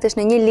juaj në fakt është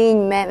në një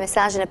linjë me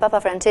mesazhin e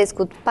Papa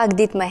Franceskut pak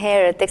ditë më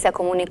herët teksa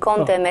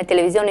komunikonte me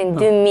televizionin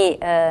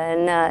 2000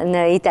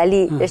 në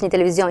Itali, është një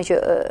televizion që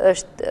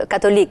është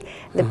katolik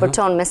dhe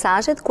përçon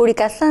mesazhet, kur i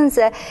ka thënë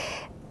se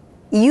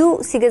ju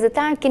si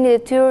gazetar keni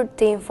detyrë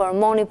të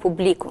informoni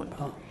publikun.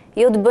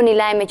 Jo të bëni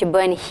lajme që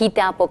bëhen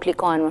hite apo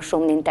klikohen më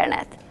shumë në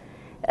internet.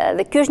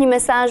 Dhe ky është një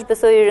mesazh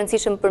besoj i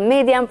rëndësishëm për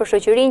median, për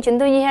shoqërinë që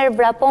ndonjëherë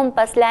vrapon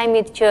pas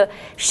lajmit që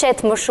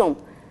shet më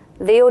shumë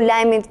dhe jo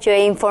lajmit që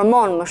e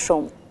informon më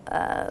shumë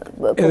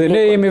publikun. Edhe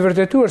ne jemi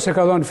vërtetuar se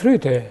ka dhënë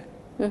fryte.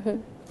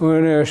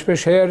 Unë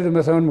shpeshherë,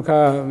 domethënë,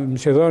 më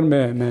qëdhon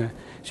me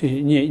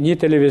një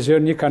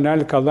televizion, një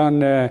kanal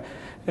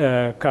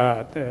ka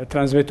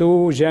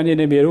transmetuar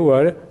gjendjen e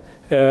miruar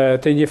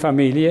të një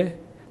familje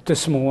të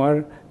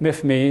smuar me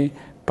fëmijë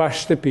pa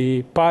shtëpi,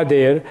 pa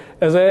derë,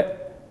 edhe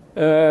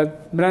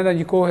brenda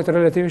një kohet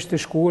relativisht të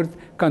shkurt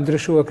ka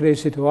ndryshua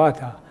krejt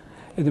situata.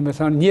 Edhe me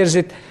thonë,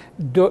 njerëzit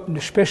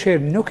shpesher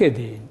nuk e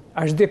din,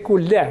 është diku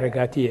lërg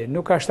atje,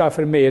 nuk është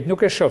afërmejet,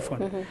 nuk e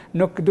shofën,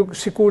 nuk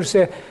sikur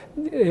se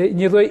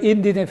një dhoj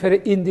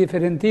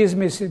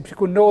indiferentizmi,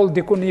 sikur nëllë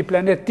diku një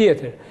planet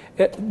tjetër.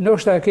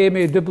 Nështë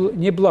kemi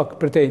një blok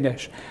për te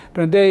nesh.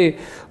 Prandaj,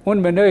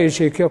 unë menoj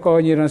që kjo ka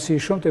një rëndësi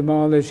shumë të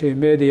madhe që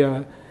media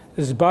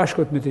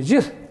zbashkot me të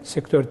gjithë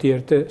sektor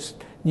tjerë, të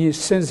një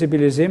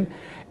sensibilizim,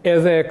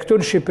 edhe këtu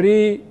në Shqipëri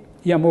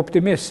jam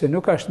optimist se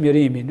nuk është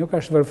mirimi, nuk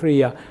është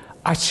varfëria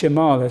aq që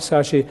madhe, sa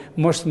që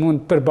mos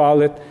mund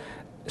përballet,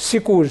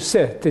 sikur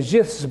se të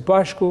gjithë së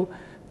bashku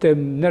të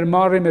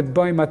nërmarrim e të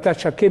bëjmë ata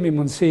që kemi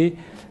mundësi,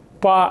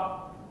 pa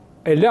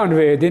e lanë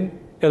vedin,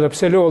 edhe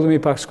pse lodhemi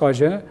pak s'ka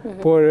gjë,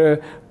 por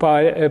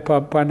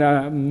pa na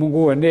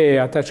mungua ne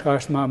ata që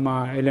është ma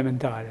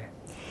elementare.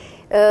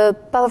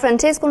 Papa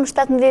Francesku në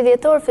 17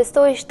 vjetor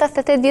festoi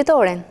 78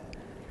 vjetorin.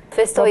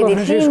 Festoi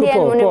ditëlindjen,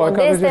 mënyrë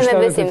modeste me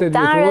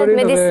besimtarët,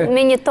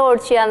 me një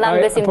tortë që janë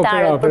dhënë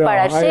besimtarët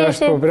përpara sheshit. Ajo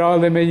është po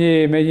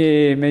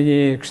me një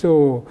kështu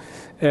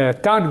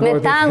tango. Me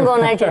tango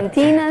në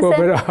Argentinës. Po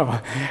bravo.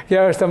 Ja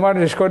është të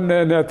marrë në shkon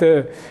në atë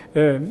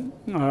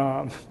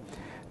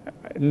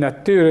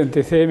natyrën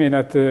të themi, në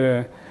atë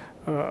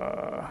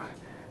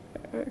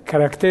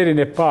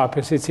karakterin e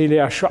papës, i cili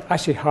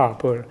aq i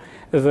hapur.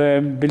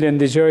 Dhe bile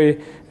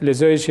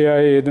lexoj që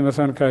ai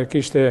domethënë ka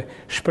kishte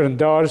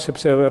shpërndar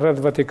sepse edhe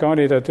rreth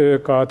Vatikanit aty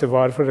ka të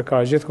varfër,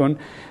 ka gjithkund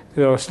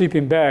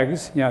sleeping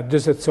bags, ja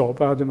 40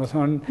 copa,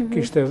 domethënë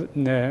kishte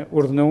në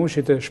urdhënuar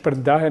që të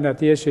shpërndahen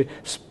atje që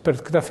për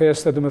këtë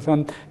festë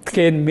domethënë të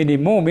kenë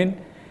minimumin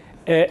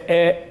e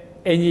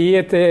një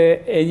jetë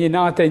e një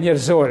natë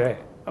njerëzore,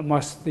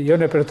 mos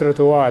jo në për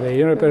trotuare,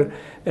 jo në për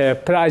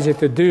pragje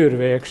të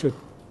dyrëve e kështu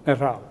me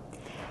radhë.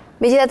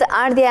 Megjithatë,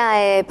 ardhja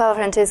e Papa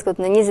Franceskut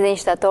në 21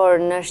 shtator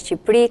në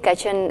Shqipëri ka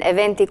qenë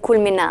eventi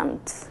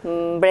kulminant,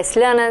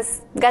 mbreslënës,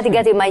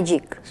 gati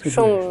magjik.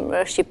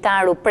 Shumë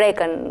shqiptar u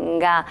prekën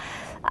nga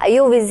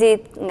ajo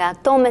vizit, nga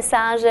to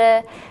mesazhe.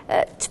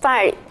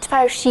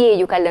 Çfarë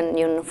shije ju ka lënë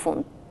ju në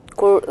fund,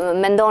 kur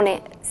mendoni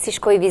si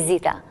shkoi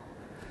vizita?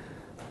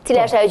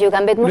 Cila është ajo që ju ka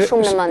mbetë më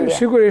shumë në mendje?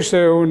 Sigurisht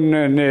unë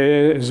ne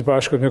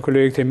zbashkët me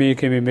kolegët e mi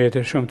kemi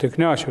metër shumë të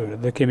kënaqur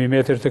dhe kemi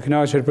metër të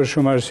kënaqur për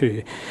shumë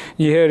arsye.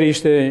 Njëherë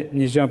ishte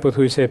një gjë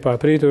pothuajse e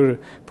papritur,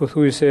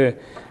 pothuajse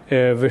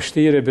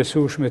vështirë,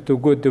 besueshme, too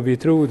good to be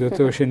true, do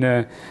të thoshin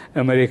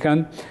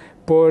amerikan,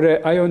 por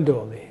ajo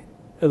ndodhi.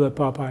 Edhe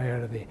Papa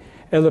erdhi.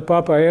 Edhe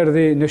Papa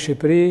erdhi në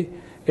Shqipëri,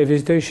 e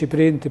vizitoi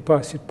Shqipërinë të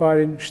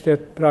parin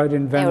shtet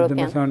prarin vend,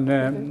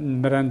 domethënë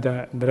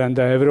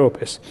brenda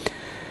Evropës.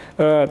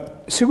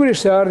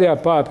 Sigurisht se ardhja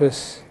Papës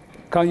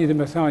ka një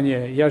domethënie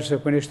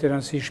jashtëzakonisht e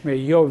rëndësishme,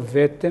 jo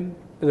vetëm,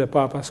 dhe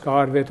Papa s'ka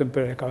ardhur vetëm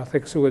për e ka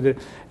theksuar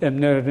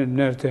në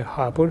mënyrë të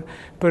hapur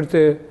për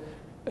të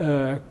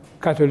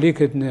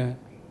katolikët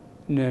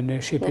në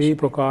Shqipëri,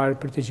 por ka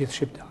ardhur për të gjithë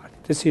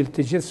shqiptarët, të cilët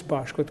të gjithë së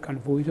bashku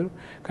kanë vujtur,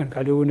 kanë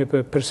kaluar në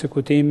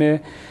persekutime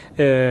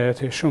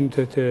të shumë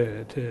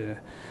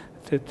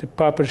të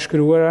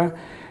papërshkruara,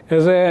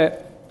 edhe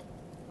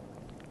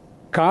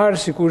ka arë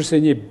sikur se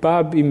një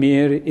bab i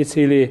mirë i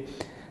cili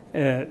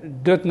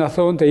do të na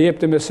thonë të jep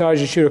të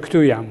mesazhi që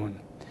këtu jam unë.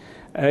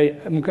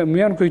 Më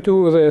janë kujtu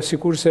dhe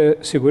sikur se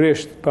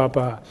sigurisht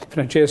Papa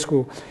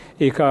Francesku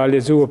i ka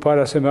lexuar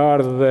para se me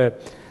ardhë dhe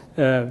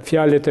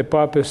fjalët e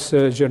Papës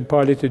Gjon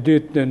Paulit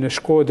II në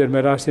Shkodër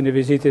me rastin e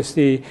vizitës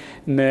tij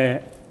në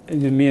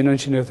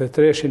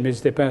 1993, me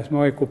 25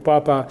 maj, ku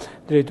Papa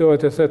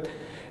drejtohet të thotë,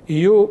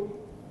 ju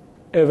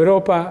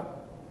Evropa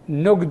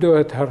nuk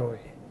duhet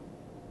harroj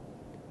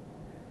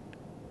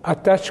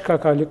ata që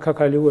ka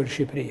kaluar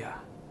Shqipëria.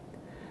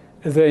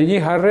 Dhe një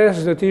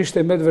harres do të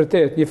ishte me të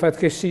vërtet një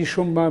fatkeqësi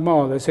shumë më e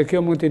madhe, se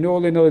kjo mund t'i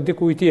nollin edhe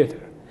dikujt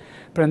tjetër.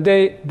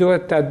 Prandaj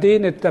duhet ta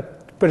dini të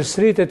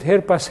përsëritet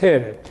her pas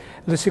here.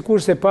 Dhe sikur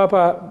se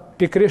Papa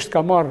pikrisht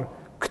ka marrë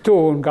këtu,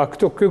 nga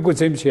këtu ky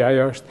guxim që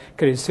ajo është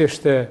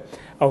krejtësisht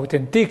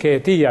autentike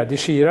e tija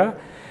dëshira,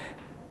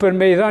 për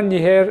me i dhanë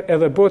një herë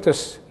edhe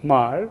botës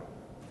marë,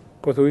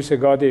 pothuajse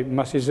gati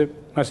mas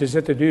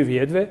 22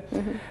 vjetëve,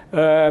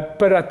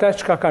 për ata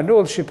që ka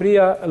ndodhur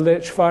Shqipëria dhe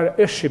çfarë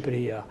është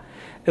Shqipëria.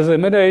 Dhe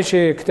mendoj që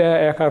këtë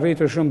e ka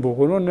rritur shumë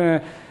bukur. Unë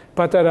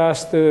pa të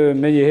rast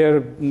me njëherë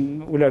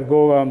u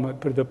largova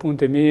për të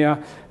punët e mia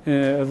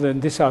dhe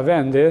në disa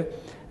vende,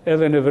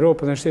 edhe në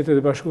Evropë dhe në Shtetet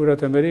e Bashkuara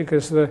të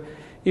Amerikës, dhe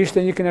ishte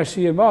një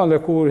kënaqësi e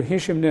madhe kur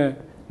ishim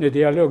në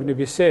dialog, në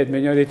bisedë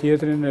me njëri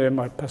tjetrin,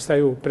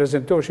 pastaj u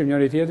prezantoshim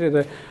njëri tjetrit,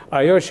 dhe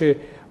ajo që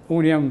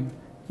unë jam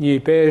një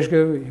i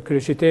Peshkëv, i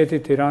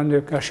kryeqytetit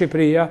Tiranë, ka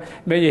Shqipëria,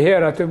 me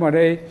njëherë aty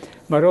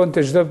maron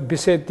të çdo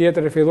bisedë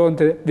tjetër e fillon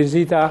të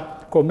vizita,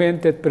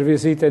 komentet për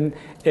vizitën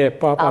e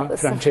Papa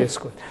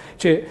Franceskut.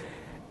 Që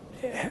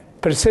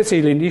për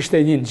secilin ishte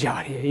një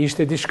ngjarje,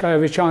 ishte diçka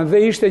e veçantë dhe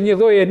ishte një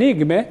lloj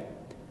enigme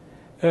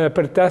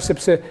për ta,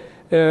 sepse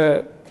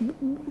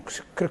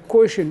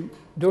kërkojshin,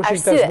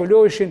 doshin ta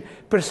zbuloheshin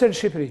përse në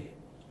Shqipëri.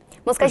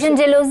 Mos ka qenë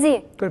xhelozi,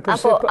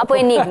 apo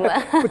enigmë.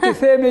 Po ti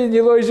themi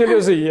një lloj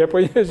xhelozie, po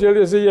një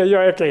xhelozia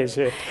jo e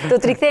keqe. Do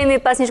të rikthehemi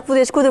pas një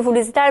shkputje shkurtër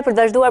publicitare për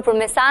të vazhduar për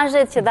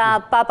mesazhet që dha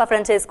Papa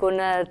Francesku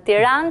në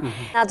Tiranë,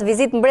 në atë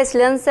vizitë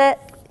mbreslënëse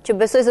që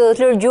besoj se do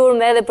të lërë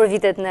gjurmë edhe për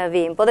vitet në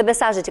vijim, po dhe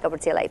mesazhet që ka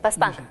përcjell ai. Pas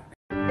pak.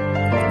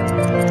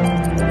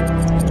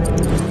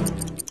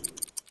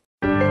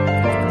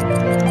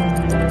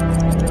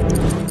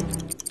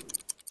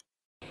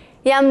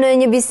 Jam në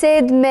një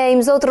bisedë me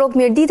Imzot Rrok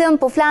Mirditën,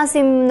 po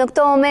flasim në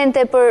këto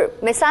momente për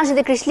mesazhet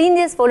e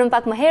Krishtlindjes, folëm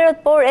pak më herët,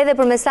 por edhe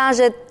për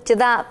mesazhet që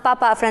dha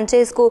Papa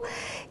Francesku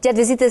gjatë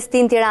vizitës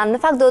tij në Tiranë. Në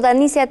fakt do ta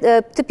nisja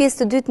këtë pjesë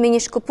të dytë me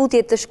një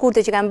shkëputje të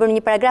shkurtër që kam bërë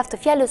një paragraf të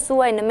fjalës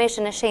suaj në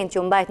meshën e shenjtë që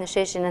u mbajt në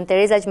sheshin Nën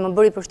Tereza, që më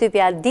bëri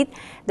përshtypje atë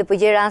ditë dhe po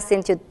gjej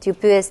rastin që t'ju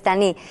pyes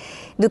tani.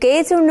 Duke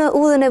ecur në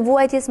udhën e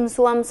vuajtjes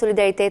mësuam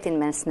solidaritetin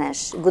mes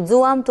nesh,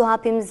 guxuam t'u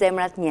hapim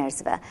zemrat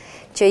njerëzve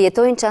që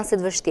jetojnë çaste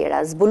të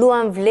vështira,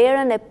 zbuluam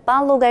vlerën e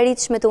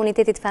pallogaritshme të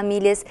unitetit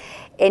familjes,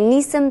 e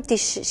nisëm t'i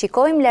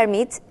shikojmë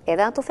larmit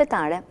edhe ato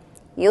fetare,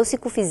 jo si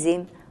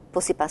kufizim,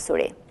 po si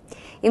pasuri.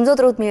 Imzot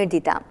Rrok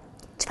Mirdita,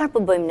 çfarë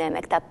po bëjmë ne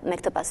me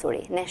këtë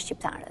pasuri, ne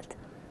shqiptarët?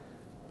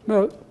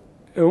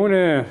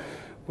 Unë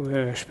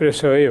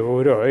shpresoj,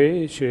 uroj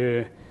që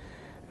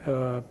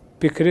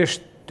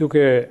pikërisht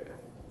duke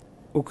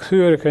u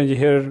kthyer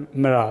kanjëherë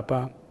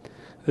mrapa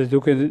dhe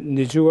duke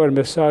ndëgjuar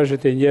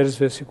mesazhet e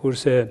njerëzve,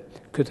 sikurse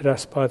këtë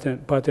rast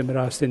patëm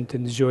rastin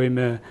të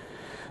ndëgjojmë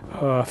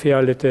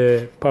fjalët e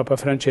Papa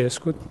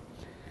Franceskut,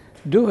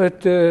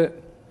 duhet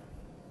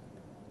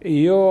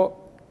jo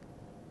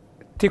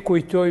t'i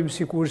kujtojmë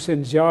sikurse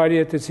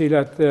ngjarje të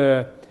cilat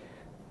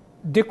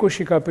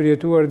dikush i ka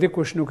përjetuar,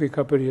 dikush nuk i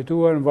ka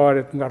përjetuar,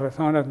 varet nga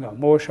rrethanat, nga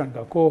mosha,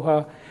 nga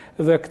koha,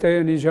 dhe këto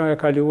janë gjëra e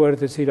kaluar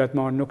të cilat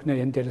më nuk na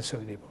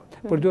interesojnë.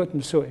 Por duhet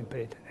mësojmë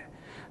prej tyre.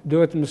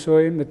 Duhet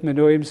mësojmë të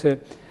mendojmë se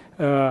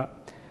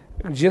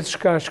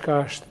gjithçka që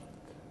është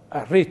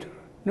arritur,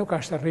 nuk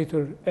është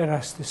arritur e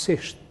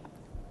rastësisht,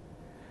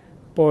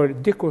 por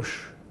dikush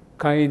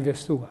ka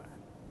investuar.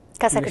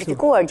 Ka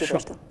sakrifikuar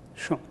gjithashtu.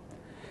 Shumë.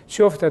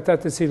 Qoftë ata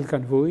të cilët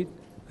kanë vujt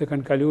dhe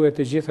kanë kaluar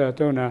të gjitha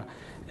ato na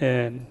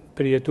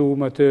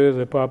përjetuar më të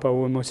dhe Papa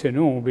u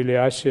emocionu, bile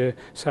aq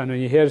sa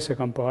ndonjëherë se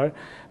kam parë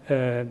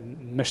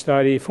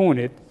meshtari i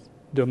funit,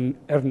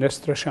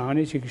 Ernest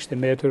Troshani, që kishte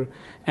metur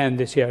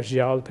ende që është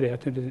gjallë prej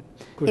aty.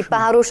 I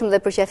paharrueshëm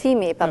dhe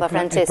përqafimi i Papa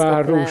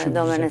Franceskut me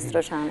domën Ernest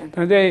Troshanin.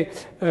 Prandaj,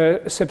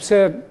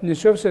 sepse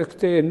nëse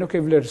këtë nuk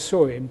e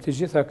vlerësojmë të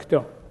gjitha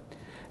këto,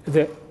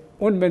 dhe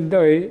unë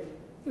mendoj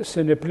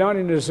se në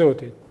planin e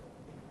Zotit,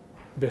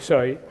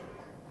 besoj,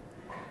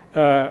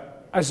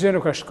 asgjë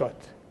nuk është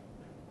kot.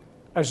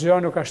 Asgjë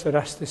nuk është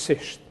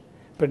rastësisht.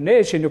 Për ne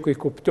që nuk i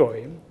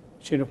kuptojmë,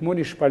 që nuk mund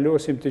i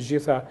shpalosim të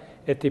gjitha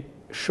e t'i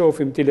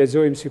shofim, t'i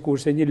lexojmë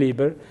sikurse një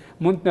libër,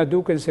 mund të na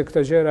duken se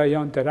këto gjëra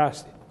janë të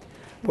rastit.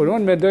 Por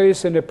unë mendoj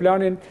se në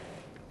planin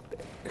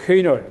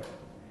hyjnor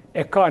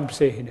e kanë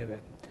pse hinë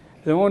vetë.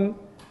 Dhe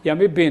unë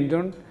jam i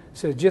bindur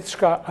se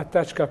gjithçka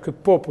ata që ky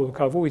popull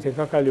ka vujtë,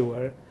 ka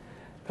kaluar,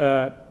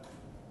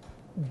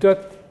 do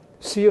të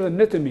sillen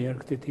në të mirë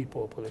këtij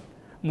popullit.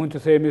 Mund të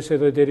themi se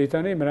edhe deri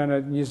tani, brenda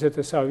 20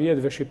 e sa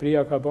vjetëve,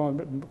 Shqipëria ka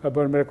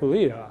bërë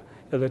mrekullira,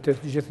 edhe të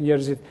gjithë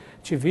njerëzit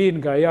që vinë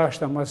nga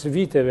jashtë mas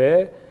viteve,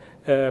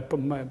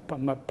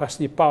 pas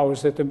një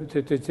pauze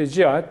të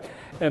gjatë,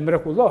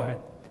 mrekullohen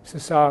se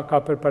sa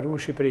ka përparuar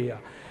Shqipëria.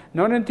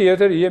 Në anën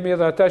tjetër, jemi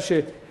edhe ata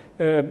që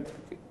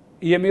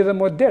jemi edhe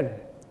model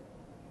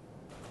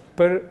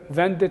për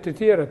vendet e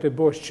tjera të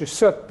boshë që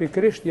sot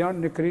pikërisht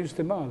janë në krizë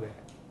të madhe.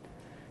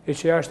 E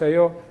që është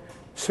ajo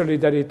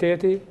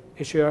solidariteti,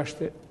 e që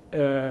është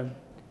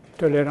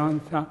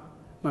toleranca,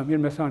 ma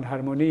mirë me thonë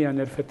harmonia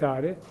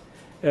ndërfetare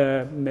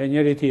me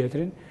njëri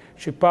tjetrin,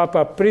 që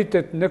Papa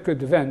pritet në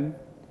këtë vend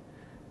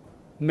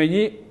me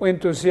një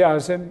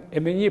entuziazëm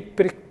e me një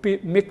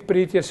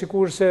mikpritje,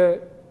 sikurse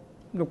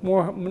nuk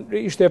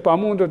ishte e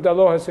pamundur të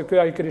dallohet se ky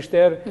ai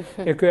krishter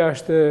e ky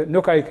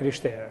nuk ai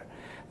krishter.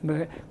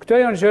 Këto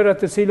janë gjëra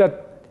të cilat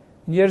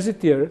njerëzit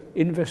tjerë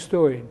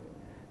investojnë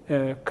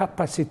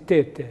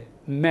kapacitete,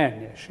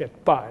 menjesh,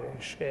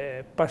 paresh,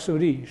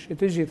 pasurish, e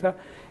të gjitha,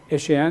 e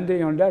që ende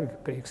janë larg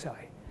prej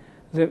kësaj.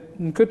 Dhe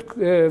në këtë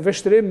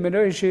vështrim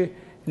mendoj që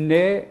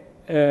ne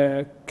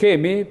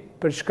kemi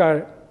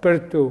për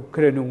të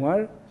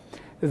krenuar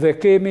dhe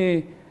kemi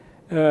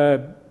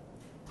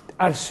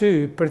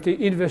arsye për të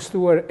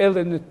investuar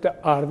edhe në të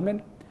ardhmen,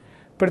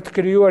 për të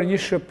krijuar një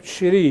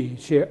shoqëri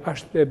që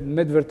është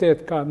me të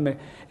vërtet ka me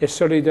e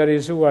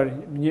solidarizuar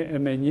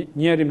me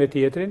njëri me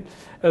tjetrin,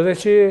 edhe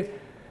që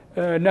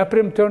na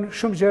premton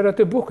shumë gjëra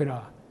të bukura.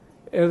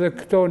 Edhe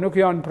këto nuk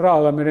janë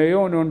pralla me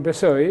rejon, unë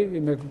besoj,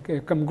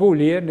 kam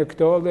ngulje në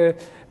këto dhe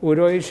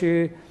uroj që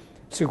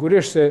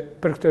sigurisht se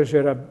për këto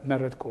gjëra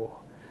merret kohë.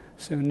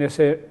 Se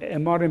nëse e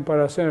marrim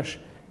parasysh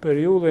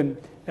periudhën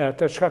e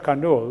atë çka ka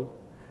ndodhur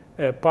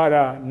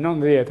para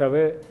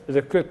 90-tave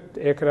dhe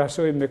këtë e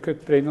krahasojmë me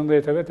këtë prej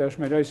 90-tave, të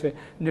është mendoj se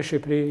në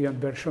Shqipëri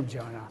janë bërë shumë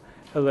gjëra.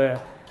 Edhe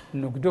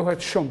nuk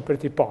duhet shumë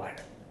për t'i parë.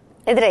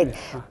 E drejt.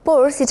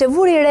 Por, si që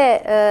vuri re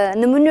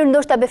në mënyrë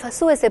ndoshta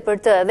befasuese për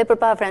të dhe për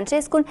Papa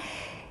Franceskun,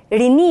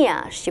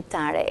 rinia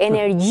shqiptare,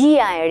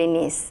 energjia e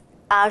rinis,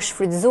 a është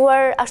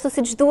shfrytzuar ashtu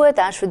siç duhet,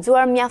 a është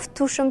shfrytzuar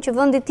mjaftueshëm që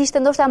vendi të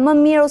ishte ndoshta më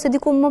mirë ose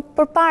diku më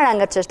përpara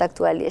nga ç'është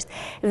aktualisht.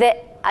 Dhe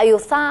a ju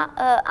tha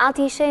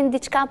ati i shen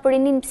diçka për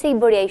rinin, pse i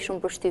bëri ai shumë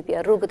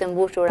përshtypje, rrugët e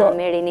mbushura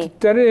me rini?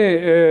 Tani,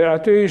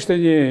 aty ishte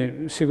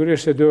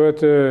sigurisht se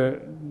duhet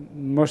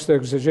mos të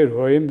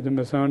egzagerojmë, dhe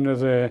me thonë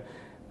edhe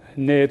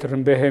ne të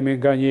rëmbehemi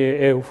nga një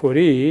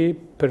eufori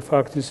për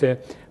faktin se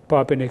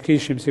papen e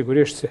kishim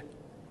sigurisht se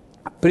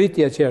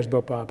pritja që është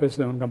bë papes,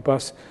 dhe unë kam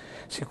pas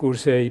sikur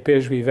se i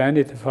peshkvi i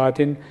vendit të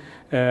fatin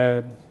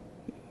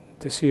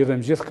të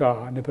sillim gjithka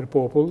në për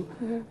popull,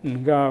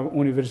 nga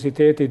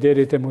universiteti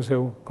deri te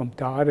muzeu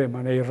kombëtare,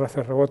 mana i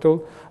rrethërrotull,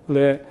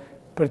 dhe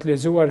për të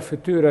lexuar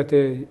fytyrat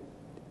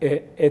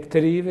e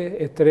trive,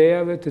 e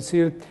trejave, të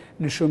cilët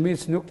në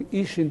shumicë nuk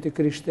ishin të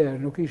krishterë,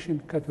 nuk ishin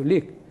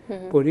katolik,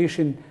 por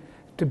ishin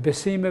të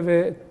besimeve,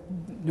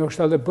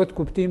 ndoshta edhe bët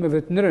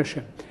kuptimeve të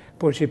ndryshëm,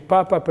 por që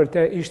Papa për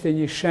te ishte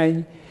një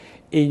shenjë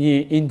i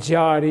një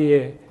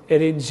ngjarje, e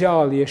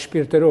ringjallje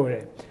shpirtërore.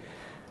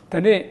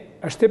 Tani,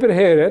 është të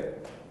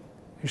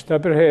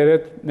për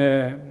heret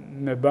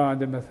me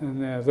bande, me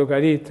thënë,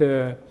 llogarit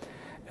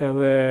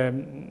edhe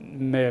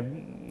me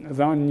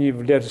dhanë një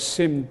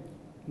vlerësim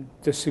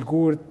të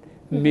sigurt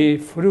me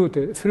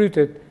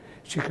frytet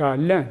që ka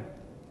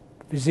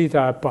lënë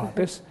vizita e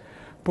papes,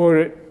 por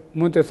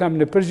mund të them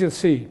në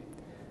përgjithësi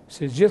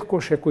se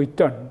gjithkush e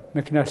kujton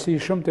me kënaqësi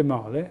shumë të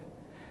madhe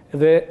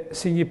dhe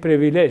si një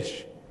privilegj,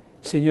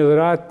 si një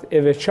dhuratë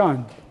e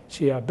veçantë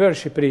që ja bërë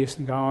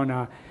Shqipërisë nga ana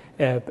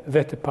e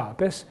vetë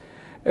papes,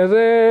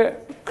 edhe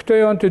këto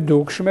janë të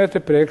dukshme, të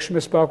prekshme,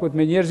 spakut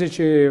me njerëzit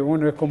që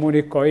unë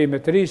komunikoj,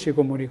 me të ri që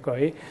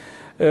komunikoj,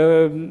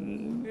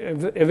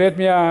 e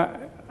vetëmja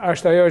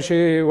është ajo që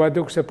u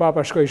duk se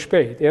Papa shkoj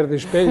shpejt, erdhi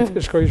shpejt,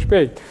 shkoj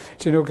shpejt,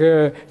 që nuk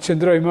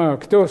qëndroj më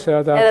këto, se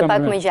ata... Edhe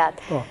pak më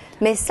gjatë.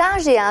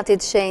 Mesazhi i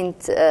atit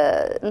shenjtë,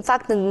 në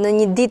fakt në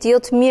një ditë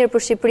jo të mirë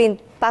për Shqipërinë,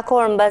 pak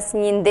orë mbas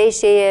një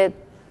ndeshjeje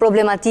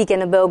problematike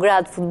në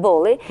Beograd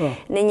futbolli,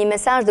 në një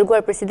mesazh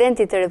dërguar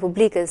presidentit të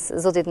Republikës,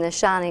 zotit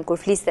Neshani, kur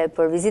fliste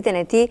për vizitën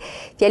e tij,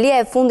 fjalia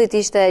e fundit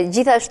ishte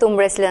gjithashtu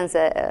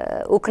mbreslënse.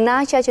 U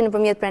kënaqa që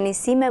nëpërmjet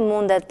pranisime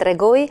mund të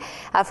tregoj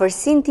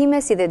afërsinë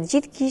time si dhe të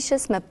gjithë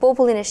kishës me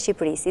popullin e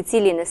Shqipërisë, i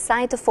cili në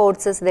saj të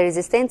forcës dhe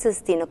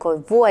rezistencës tij në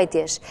kohë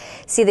vuajtjesh,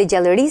 si dhe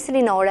gjallërisë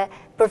rinore,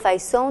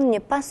 përfaqëson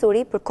një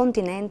pasuri për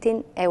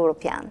kontinentin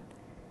evropian.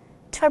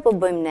 Çfarë po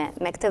bëjmë ne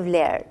me këtë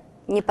vlerë?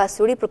 Një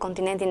pasuri për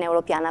kontinentin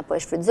evropian, apo e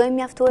shfrytëzojmë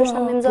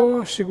mjaftueshëm me Imzot?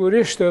 Po,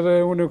 sigurisht, edhe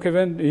unë nuk e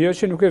vend, jo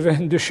që nuk e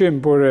vend dyshim,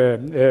 por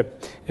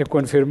e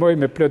konfirmoj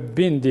me plot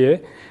bindje,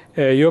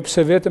 jo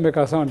pse vetëm e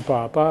ka thënë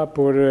Papa,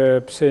 por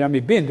pse jam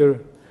i bindur,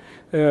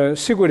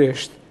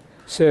 sigurisht,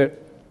 se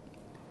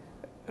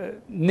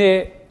ne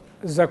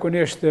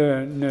zakonisht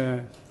në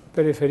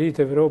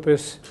periferitë e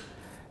Evropës,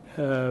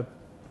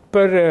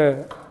 për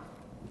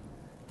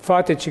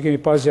fatet që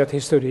kemi pas gjatë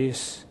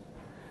historisë,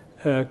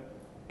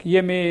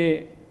 jemi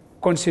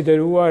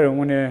konsideruar,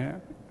 unë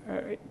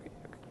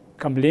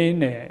kam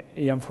linë,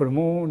 jam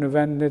formu në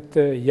vendet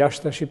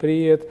jashtë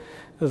Shqipërijet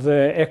dhe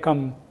e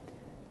kam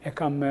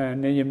në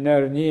një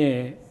mënyrë një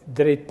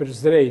drejt për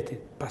zdrejti,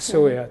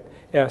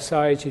 pasojat e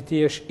asaj që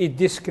ti është i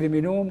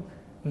diskriminuar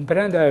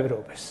brenda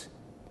Evropës.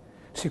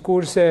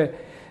 Sikurse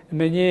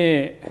me një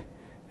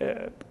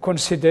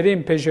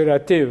konsiderim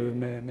pejorativ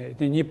me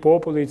një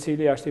popull i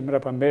cili është i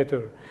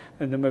mbrapambetur,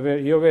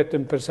 jo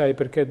vetëm përsa i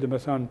përket, dhe me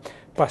thonë,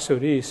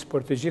 pasurisë,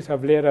 por të gjitha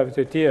vlerave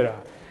të tjera.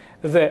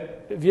 Dhe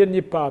vjen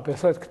një papë,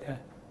 thot këtë.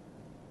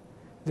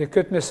 Dhe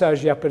këtë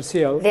mesazh ja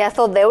përcjell. Dhe ja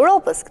thot dhe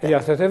Evropës këtë. Ja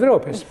thot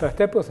Evropës, për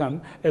te po thamë,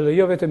 edhe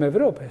jo vetëm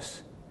Evropës,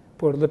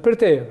 por dhe për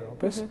te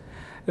Evropës.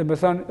 Dhe me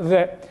thonë,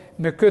 dhe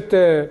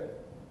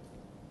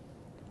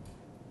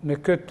me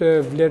këtë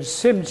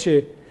vlerësim që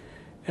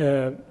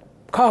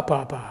ka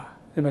Papa,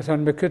 dhe me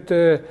thonë, me këtë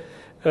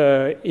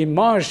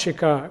imazh që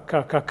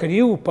ka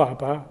kriju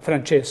Papa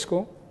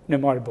Francesku në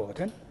marë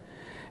botën,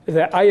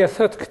 dhe aje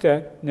thët këtë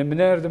në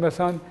mënyrë, dhe me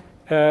thonë,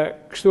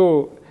 kështu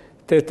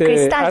të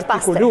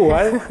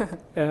artikuluar,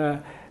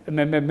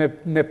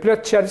 me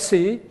plot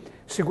qartësi,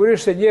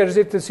 sigurisht se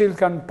njerëzit të cilët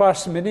kanë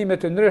pas menime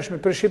të ndryshme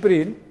për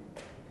Shqipërinë,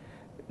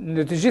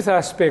 në të gjitha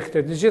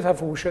aspektet, në të gjitha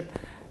fushët,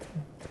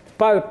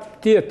 pa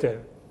tjetër,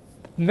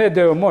 me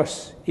dhe o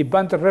mos, i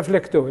ban të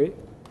reflektoj,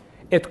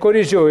 e të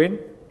korrigjojnë,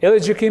 edhe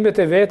gjykimet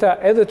e veta,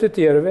 edhe të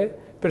tjerëve,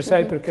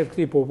 përsa i përket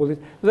këtij popullit,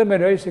 dhe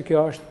mendoj se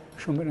kjo është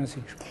shumë e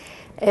rëndësishme.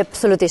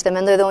 Absolutisht, e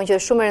mendoj dhe unë që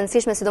është shumë e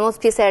rëndësishme, sidomos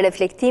pjesa e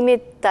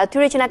reflektimit, të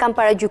atyre që na kanë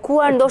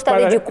paragjykuar, ndoshta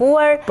dhe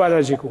gjykuar,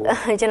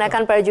 që na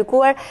kanë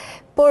paragjykuar,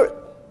 por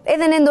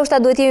edhe ne ndoshta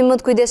duhet jemi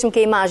më të kujdesshëm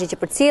ke imazhi që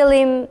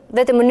përcjellim,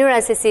 dhe të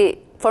mënyra se si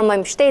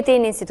formojmë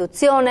shtetin,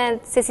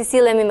 institucionet, se si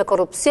sillemi me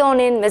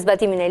korrupsionin, me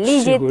zbatimin e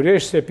ligjit.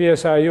 Sigurisht se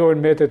pjesa jonë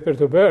mbetet për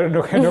të bërë,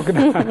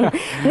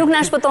 nuk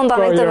na shpëton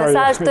tonë këtë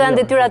mesazh, këto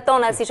janë detyrat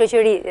tona si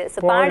shoqëri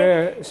së pari,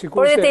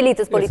 por edhe të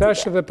elitës politike.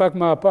 Thash edhe pak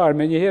më parë,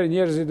 menjëherë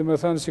njerëzit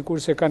domethënë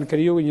sikurse kanë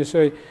krijuar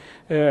njësoj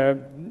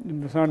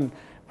domethënë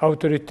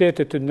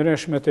autoritetet të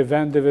ndryshme të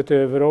vendeve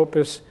të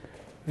Evropës,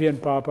 vjen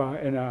Papa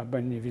e na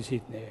bën një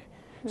vizitë ne.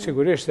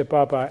 Sigurisht se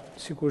Papa,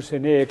 sikur se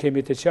ne e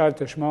kemi të qartë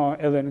të shma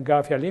edhe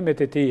nga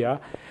fjalimet e tia,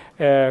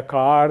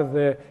 ka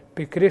ardhe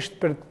pikrisht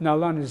për të na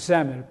lanë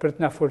zemër, për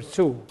të na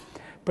forcu,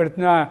 për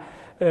të na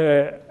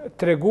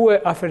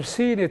tregue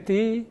afërsinë e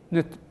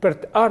tij për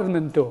të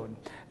ardhmen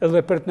tonë,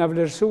 edhe për të na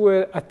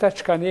vlerësue ata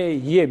çka ne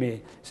jemi,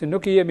 se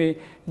nuk jemi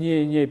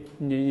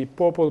një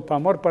popull pa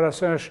marrë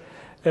parasysh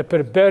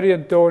për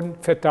bërjen tonë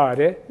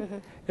fetare,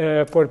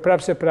 por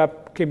prapë se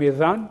prapë kemi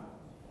dhanë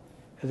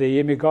dhe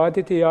jemi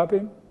gati të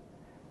japim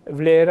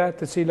vlera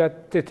të cilat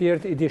të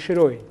tjerët i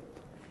dëshirojnë,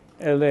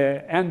 edhe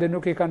ende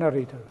nuk i kanë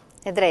arritur.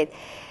 E drejtë.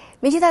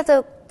 Megjithatë,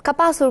 ka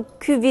pasur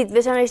ky vit,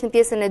 veçanërisht në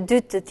pjesën e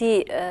dytë të tij,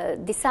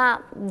 disa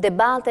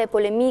debate,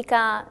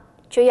 polemika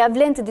që ja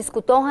vlen të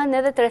diskutohen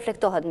edhe të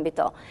reflektohet mbi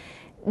to.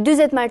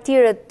 40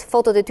 martirët,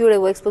 fotot e tyre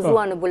u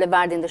ekspozuan në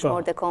bulevardin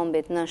Dëshmorët e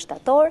Kombit në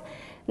shtator,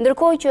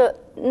 ndërkohë që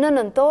në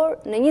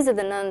nëntor, në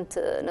 29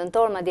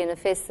 nëntor, madje në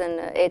festën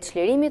e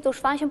çlirimit, u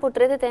shfaqen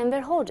portretet e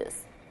Enver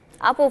Hoxhës.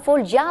 Apo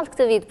fol gjallë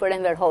këtë vit për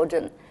Enver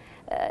Hoxhën.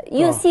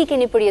 Ju si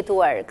keni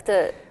përjetuar këtë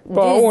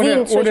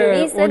dyzim të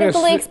shoqërisë edhe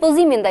këtë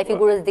ekspozimin ndaj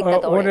figurës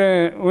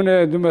diktatorit? Unë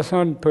du me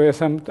thonë, për e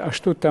tham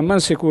ashtu tamam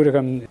sikur e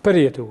kam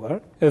përjetuar,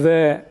 edhe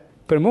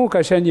për mua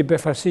ka qenë një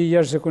befasi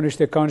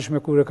jashtëzakonisht e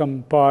këndshme kur e kam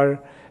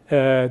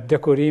parë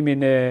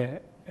dekorimin e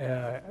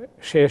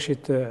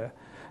sheshit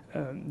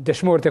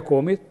Dëshmorët e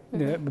Kombit,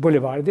 në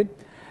bulevardin,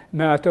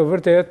 me ato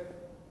vërtet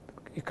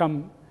i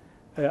kam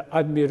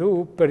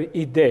admiru për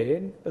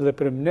idejen dhe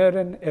për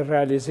mënyrën e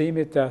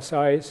realizimit të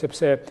asaj,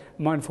 sepse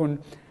më në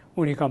fund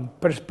unë i kam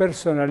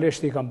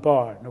personalisht i kam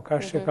parë, nuk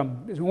ashtë që kam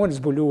unë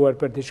zbuluar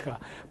për diçka,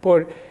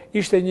 por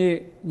ishte një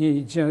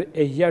gjë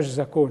e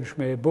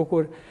jashtëzakonshme e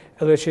bukur,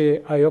 edhe që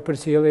ajo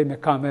përcjellej me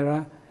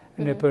kamera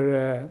në për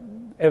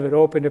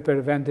Evropën e për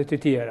vendet të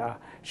tjera,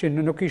 që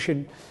nuk ishin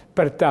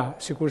për ta,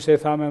 sikur se e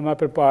thame ma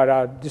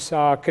përpara,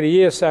 disa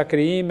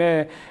krijime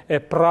e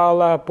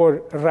pralla, por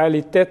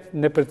realitet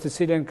në për të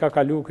cilën ka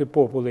kalu ky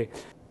populli.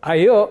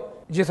 Ajo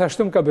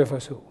gjithashtu më ka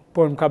befasu,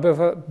 por më ka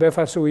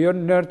befasu jo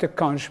në nërë të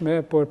këndshme,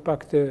 por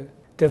pak të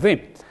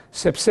dhimbët,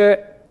 sepse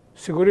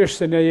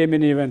sigurisht se ne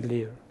jemi një vend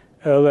lirë,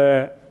 edhe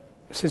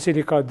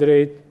secili ka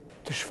drejt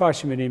të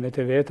shfaqë menimet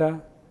e veta,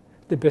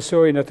 të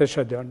besojnë atë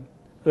që don,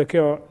 dhe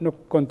kjo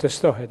nuk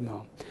kontestohet më.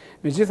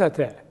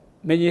 Megjithatë,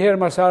 me njëherë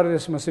mas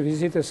ardhes mas e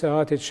vizitës së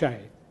Atit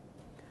Shenjtë,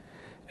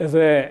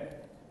 edhe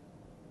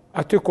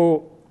aty ku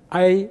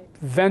ai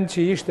vend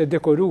që ishte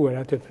dekoruar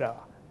aty pra,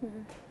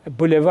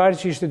 bulevard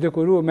që ishte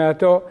dekoruar me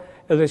ato,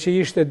 edhe që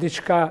ishte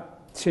diçka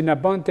që na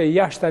bante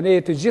jashtë ne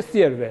të gjithë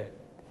tjerëve,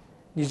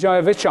 një gjë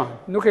e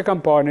veçantë, nuk e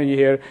kam parë në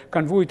njëherë,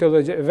 kanë vujtë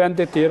edhe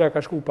vende tjera, ka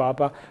shku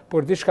Papa,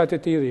 por diçka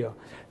të tillë jo.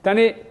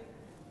 Tani,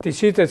 të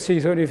qitet si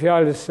i thoni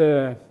fjalës,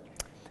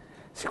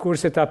 sikur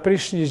se ta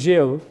prish një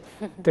gjellë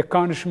të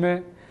këndshme,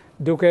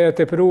 duke e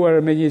tepruar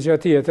me një gjë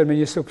tjetër, me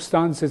një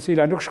substancë e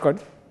cila nuk shkon,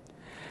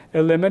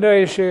 edhe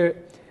mendoj që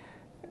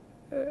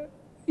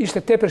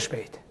ishte tepër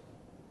shpejt.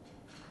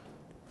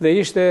 Dhe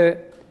ishte,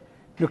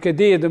 nuk e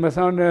di,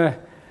 domethënë,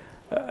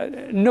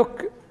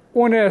 nuk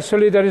unë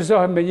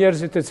solidarizohem me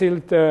njerëzit të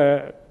cilët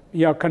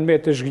ja kanë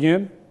mbetë të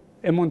zhgënjëm,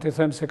 e mund të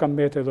them se kam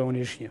mbetë edhe unë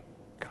i zhgënjëm.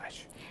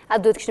 Kaq.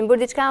 A duhet kishin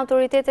bërë diçka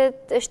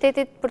autoritetet e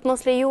shtetit për të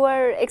mos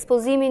lejuar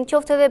ekspozimin,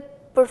 qoftë edhe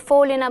për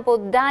foljen apo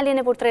daljen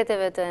e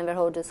portreteve të Enver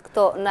Hoxhës,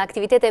 këto në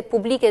aktivitete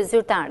publike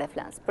zyrtare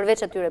flas,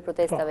 përveç atyre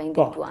protestave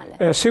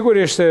individuale?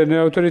 Sigurisht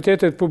në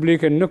autoritetet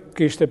publike nuk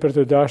kishte për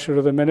të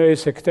dashur dhe mendoj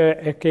se këtë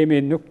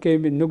e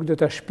nuk do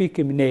ta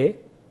shpikim ne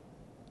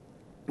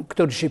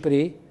këtu në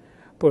Shqipëri,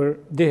 por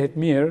dihet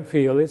mirë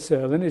fillit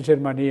se edhe në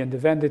Gjermani e në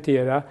vende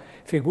tjera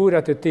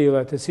figurat e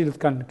tilla të cilët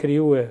kanë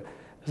krijuar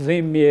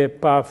dhimbje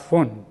pa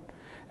fund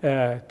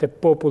të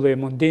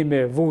popullit,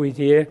 mundime,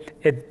 vujtje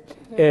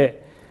e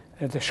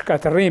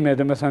shkatërrime,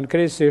 dhe me thënë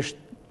kryesisht,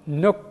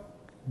 nuk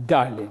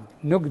dalin,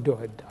 nuk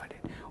duhet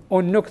dalin.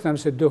 Unë nuk them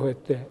se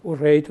duhet të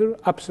urrejtur,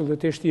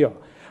 absolutisht jo.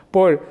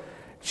 Por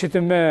që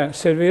të me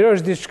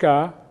servirosh diçka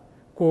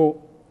ku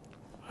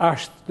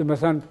ashtë, dhe me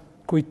thënë,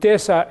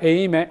 kujtesa e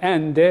ime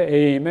ende,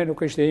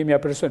 nuk është e imja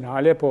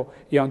personale, po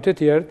janë të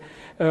tjertë,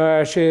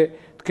 që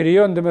të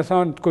krijon, dhe me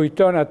thënë, të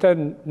kujton atë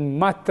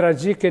ma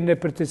tragjike në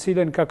për të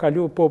cilën ka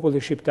kalu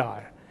populli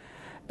shqiptar.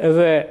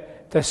 Edhe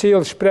të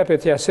sjell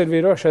shprepet ja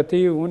servirosh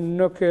atij, unë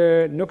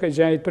nuk e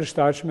gjej të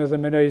përshtatshme dhe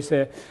mendoj se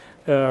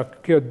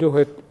kjo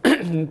duhet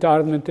në të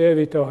ardhmen të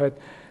evitohet.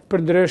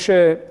 Përndryshe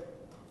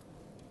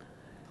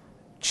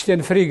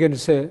ç'ten frikën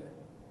se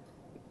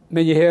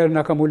menjëherë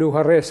na ka mulu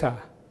harresa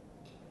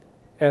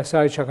e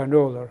asaj që ka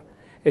ndodhur.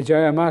 E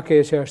gjëja më e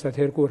keqe është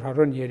atëherë kur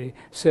harron njëri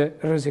se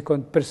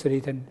rrezikon të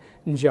përsëriten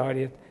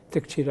ngjarjet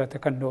të këqija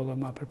të kanë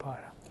ndodhur më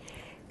përpara.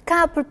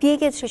 Ka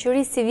përpjekje të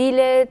shoqërisë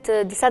civile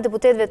të disa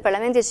deputetëve të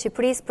Parlamentit të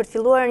Shqipërisë për të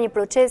filluar një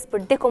proces për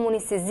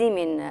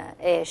dekomunicizimin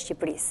e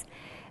Shqipërisë.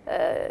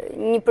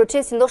 Një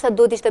proces që ndoshta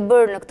duhet ishte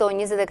bërë në këto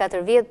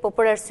 24 vjet, po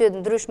për arsye të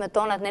ndryshme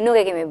tonat ne nuk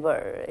e kemi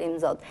bërë,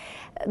 Imzot.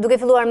 Duke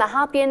filluar me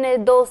hapjen e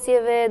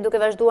dosjeve,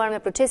 duke vazhduar me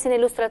procesin e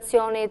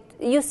ilustracionit,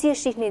 ju si e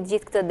shihni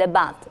gjithë këtë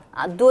debat?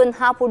 A duhet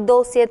hapur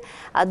dosjet,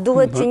 a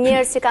duhet që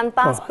njerëz që kanë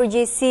pas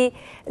përgjegjësi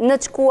në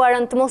të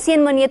shkuarën të mos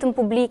jenë më në jetën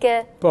publike,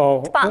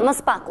 më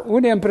spaku?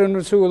 Unë jam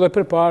prononcuar dhe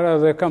përpara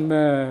dhe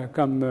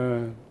kam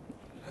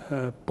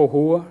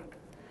pohuar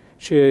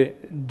që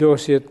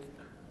dosjet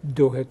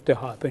duhet të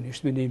hapen,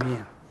 ishtë mendimi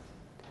jam.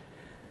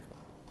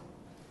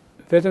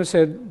 Vetëm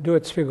se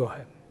duhet të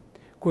shpjegohem.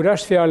 Kur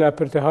është fjala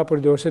për të hapur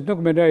dosjet,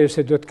 nuk mendoj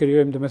se do të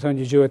krijojmë, domethënë,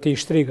 një gjueti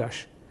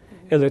shtrigash.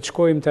 Edhe të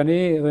shkojmë tani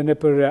edhe në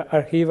për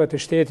arkivat të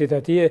shtetit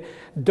atje,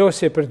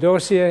 dosje për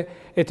dosje,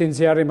 e të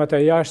nxjarrim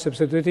ata jashtë,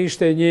 sepse duhet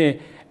ishte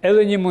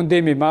edhe një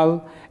mundim i madh,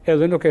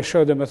 edhe nuk e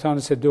shoh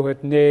domethënë se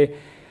duhet ne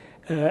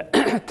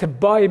të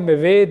bajmë me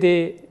vedi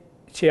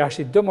që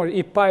është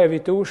i pa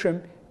evitueshëm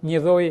një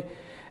lloj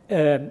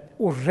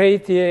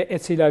urrejtje e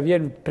cila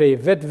vjen prej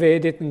vetë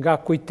vedit nga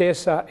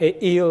kujtesa e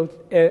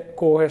illt e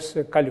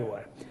kohës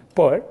kaluar.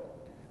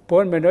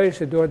 Por mendoj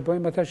se duhet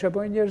bëjmë ata që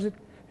bëjnë njerëzit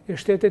e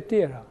shtetet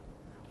tjera.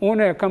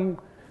 Unë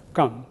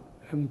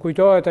më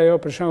kujtohet ajo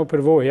për shembull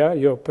përvoja,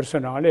 jo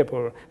personale,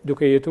 por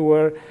duke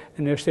jetuar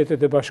në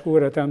Shtetet e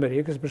Bashkuara të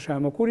Amerikës, për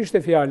shembull, kur ishte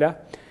fjala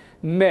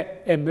me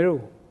emëru,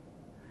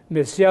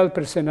 me sjell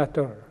për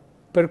senator,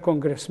 për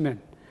kongresmen,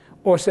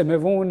 ose me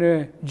vu në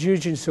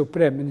gjyqin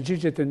suprem, në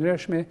gjyqet të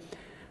ndryshme,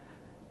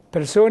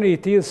 personi i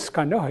tillë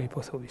skanohej,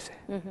 pothuajse.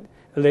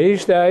 Dhe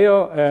ishte ajo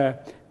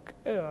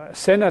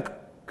Senate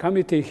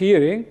Committee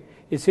hearing,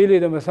 i cili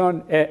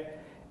domethënë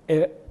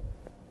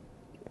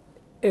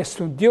e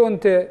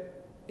studionte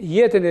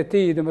jetën e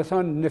tij,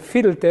 domethënë në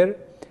filter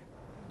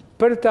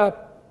për ta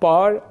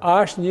parë a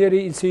është njeri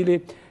i cili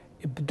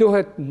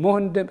duhet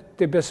mund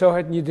të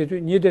besohet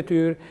një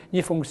detyrë,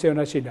 një funksion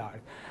aq i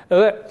lartë.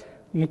 Dhe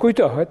më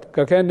kujtohet,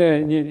 ka kënë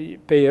një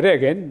pej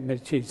Reagan,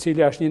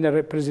 cili është një në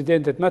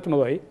presidentet më të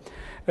mëdhej,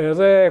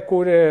 dhe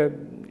kur,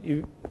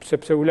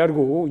 sepse u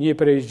largu një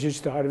prej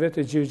gjyqtarëve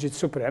të gjyqit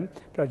suprem,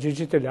 pra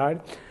gjyqit të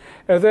lartë,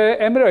 edhe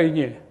emëroi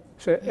një,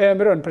 se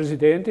emëron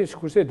presidenti,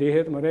 sikurse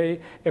dihet, mërej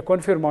e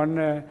konfirmon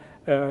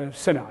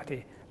senati.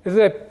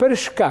 Dhe për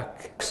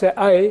shkak se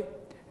ai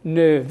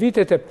në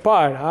vitet e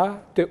para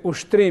të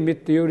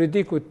ushtrimit të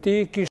juridikut ti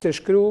kishte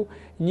shkru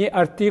një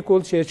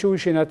artikull që e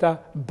quajshin ata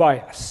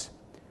bias.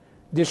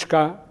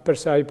 Diçka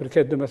përsa i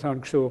përket,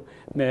 domethënë, kështu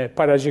me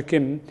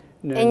paragjykim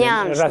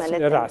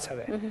në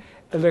racave.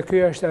 Dhe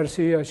kjo është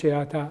arsyeja që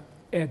ata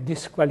e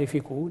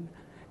diskualifikuan,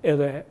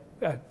 edhe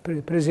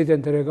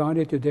president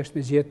Reaganit ju desh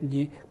me gjetë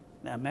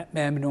me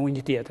emënu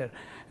një tjetër.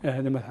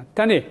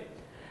 Tani,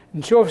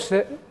 në qoftë se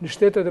në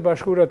Shtetet e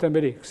Bashkuara të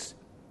Amerikës,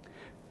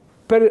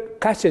 për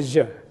kaq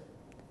gjë,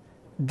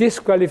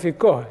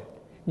 diskualifikohet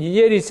një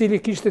njeri i cili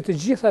kishte të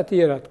gjitha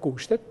tjera të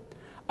kushtet,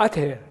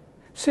 atëherë,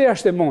 se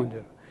është e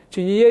mundur që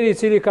një njeri i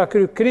cili ka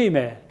kryer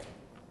krime,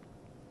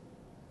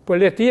 po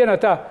le të jenë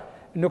ata,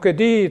 nuk e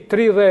di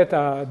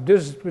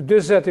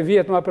 30-40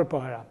 vjet më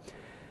përpara,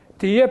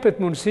 të jepet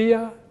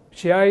mundësia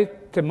që ai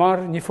të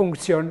marrë një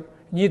funksion,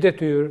 një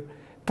detyrë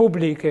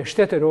publike,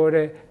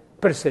 shtetërore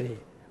përsëri.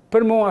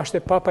 Për mua është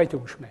e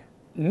papajtueshme.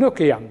 Nuk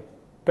jam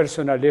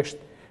personalisht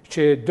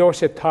që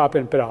dosjet të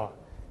hapen pra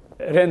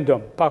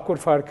random, pa kur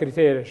farë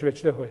kriteresh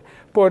veç të hoj.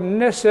 Por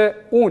nëse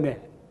une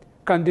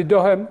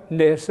kandidohem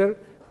nesër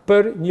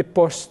për një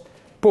post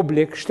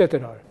publik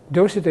shtetëror,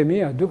 dosjet e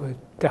mia duhet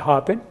të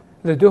hapen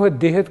dhe duhet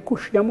dihet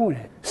kush jam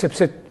une.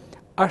 Sepse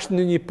është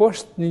në një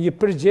post, në një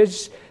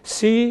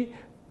përgjegjësi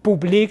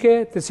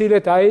publike të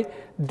cilet ai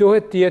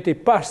duhet të jetë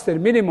i pastër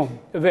minimum.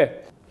 Dhe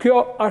kjo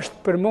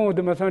është për mua,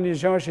 domethënë, një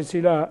gjë e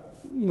cila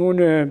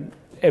unë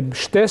e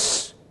mbështes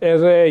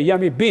edhe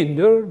jam i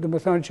bindur,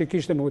 domethënë që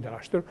kishte më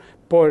dashur,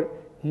 por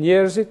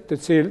njerëzit të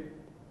cilët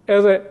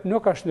edhe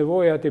nuk është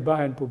nevoja të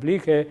bahen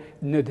publike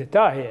në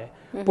detaje,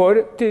 por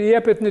të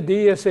jepet në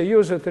dije se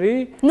ju zotëri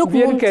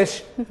vjen keq.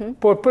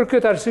 Por për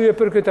këtë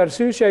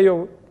arsye që ajo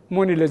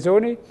mundi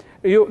lexoni,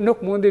 ju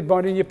nuk mundi të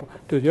bani një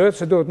të dhjetë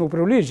se do të më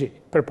përligji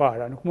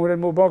përpara, nuk mundet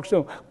më bë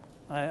kështu.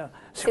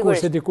 Sikur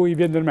se diku i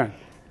vjen ndërmend.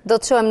 Do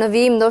të shohim në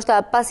vijim,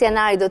 ndoshta pas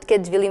janari do të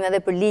ketë zhvillim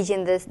edhe për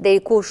ligjin dhe deri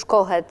ku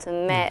shkohet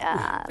me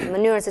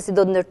mënyrën se si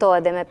do të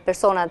ndërtohet dhe me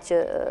personat që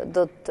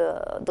do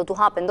t'u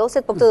hapen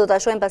dosjet, por këtë do ta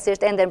shohim pasi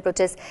është ende në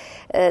proces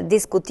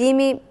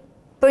diskutimi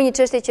për një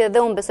çështje që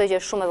edhe unë besoj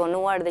që është shumë e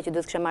vonuar dhe që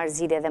duhet kishte marrë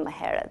zgjidhje edhe më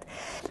herët.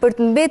 Për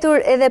të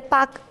mbetur edhe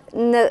pak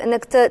në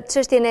këtë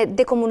çështjen e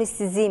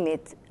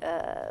dekomunicizimit,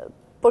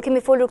 por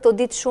kemi folur këto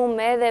ditë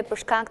shumë edhe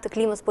për shkak të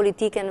klimës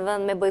politike në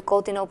vend, me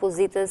bojkotin e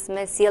opozitës,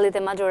 me sjelljet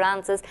e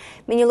majorancës,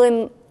 me një lloj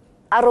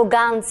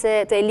arrogance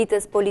të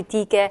elitës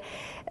politike,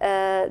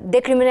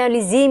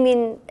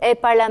 dekriminalizimin e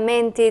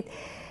parlamentit.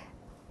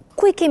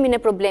 Ku i kemi në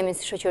problemin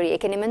si shoqëri? E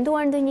keni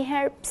menduar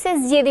ndonjëherë pse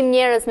zgjedhim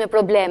njerëz me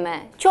probleme,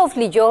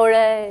 qoftë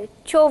ligjore,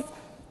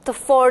 qoftë të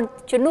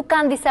fortë që nuk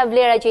kanë disa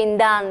vlera që i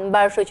ndanë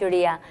mbar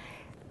shoqëria.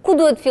 Ku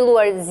duhet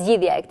filluar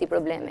zgjidhja e këtij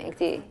problemi,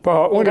 Po,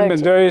 unë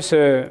mendoj se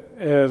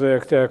edhe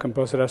këtë kam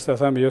pas rast të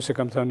them, jo se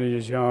kam thënë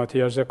një gjë të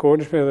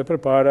jashtëzakonshme edhe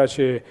përpara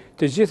që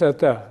të gjithë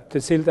ata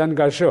të cilët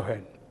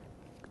angazhohen,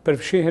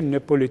 përfshihen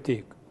në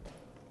politikë,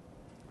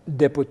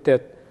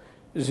 deputet,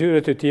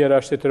 zyre të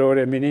tjera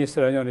shtetërore,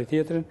 ministra njëri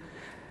tjetrin,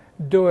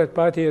 duhet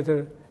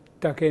patjetër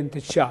ta kenë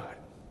të qartë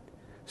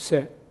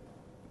se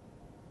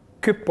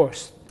ky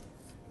post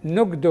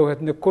nuk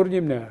duhet në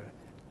kurrë mënyrë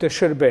të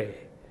shërbejë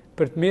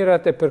për të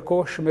mirat e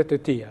përkohshme të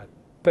tija,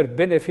 për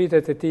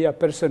benefitet e tija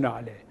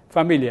personale,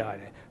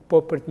 familjare,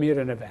 po për të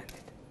mirën e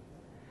vendit.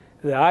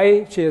 Dhe ai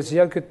që e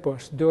zgjedh këtë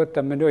post duhet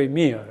ta mendoj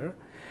mirë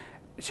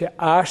që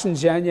a është në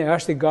gjendje,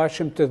 është i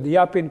gatshëm të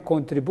japin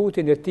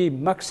kontributin e tij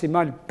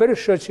maksimal për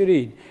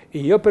shoqërinë,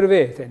 jo për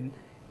veten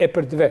e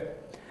për të vetë.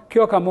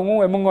 Kjo ka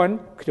mungon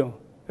këtu.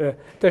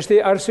 Të shti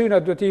arsyna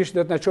do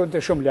të na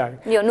çonte shumë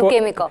larg. Jo, nuk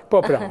kemi kohë. Po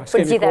pra,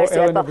 s'kemi kohë,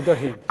 edhe nuk do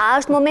him. A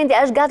është momenti,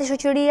 a është gati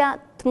shoqëria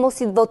të mos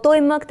i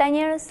votojmë më këta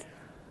njerëz?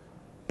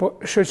 Po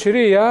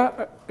shoqëria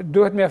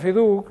duhet më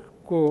fillu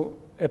ku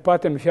e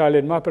patëm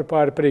fjalën më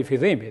përpara prej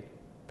fillimit.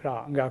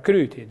 Pra, nga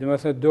kryti,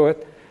 domethënë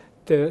duhet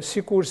të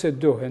sikurse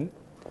duhen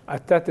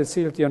ata të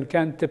cilët janë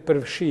kanë të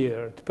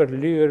përfshirë, të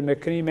përlyer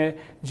me krime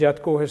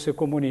gjatë kohës së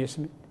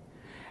komunizmit.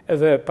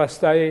 Edhe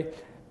pastaj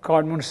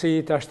kanë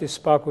mundësi të ashtë i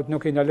spakut,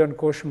 nuk i nalën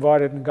kush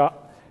varet nga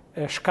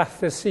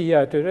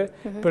shkathësia atyre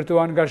për të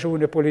angazhu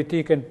në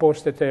politikën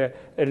postet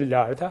e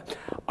larta.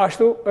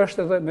 Ashtu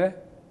është edhe me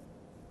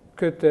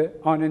këtë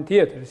anën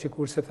tjetër,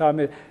 sikur se tha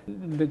me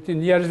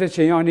njerëzve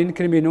që janë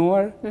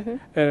inkriminuar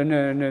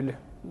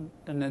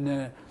në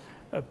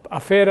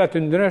aferat të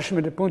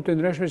ndryshme, në punë të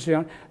ndryshme që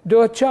janë,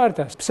 dohet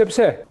qarta.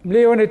 Sepse, më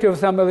lejoni t'ju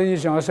them edhe një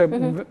gjë, se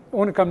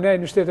unë kam nejë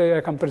në shtetë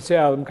e kam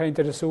përcjellë, më ka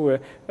interesue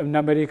në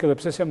Amerikë dhe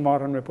pse se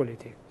marrën me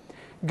politikë.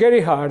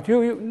 Gary Hart,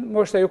 ju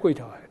moshta ju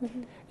kujtohet.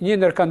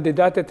 Një ndër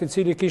kandidatet të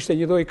cili kishte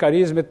një lloj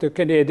karizme të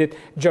Kennedit,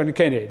 John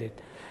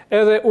Kennedit.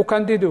 Edhe u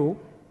kandidu,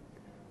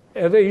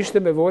 edhe ishte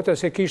me vota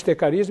se kishte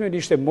karizmin,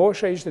 ishte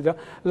mosha, ishte da,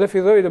 dhe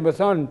filloi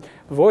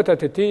domethënë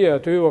votat e tij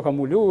aty u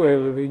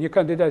akumulue një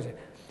kandidat.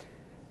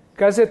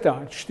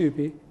 Gazetar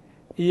shtypi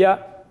ja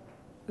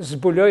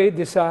zbuloi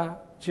disa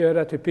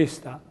gjëra të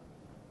pista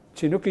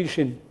që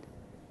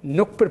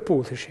nuk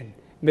përputheshin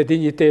me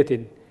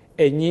dinjitetin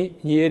e një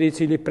njeri i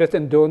cili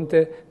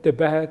pretendonte të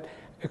bëhet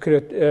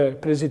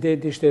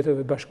presidenti i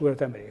Shteteve Bashkuara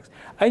të Amerikës.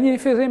 Ai një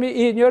fillimi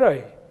i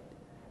ignoroi.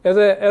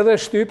 Edhe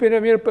shtypin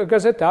e mirë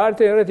gazetarët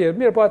e tjerë,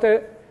 mirë po atë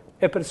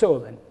e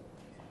përsodhen.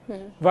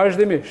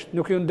 Vazhdimisht,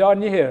 nuk ju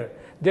ndan një herë,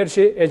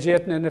 derisa e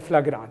gjetën në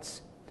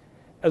flagrancë.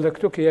 Edhe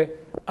këtu kje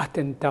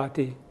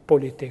atentati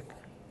politik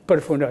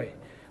përfunoi,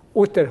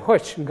 u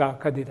tërhoq nga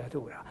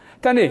kandidatura.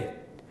 Tani,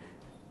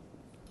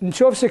 në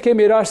qoftë se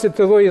kemi rastet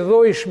të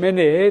lloj-llojshme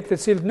ne,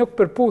 të cilët nuk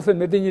përputhen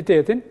me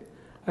dinjitetin,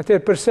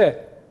 atëherë përse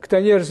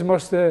këta njerëz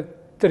mos të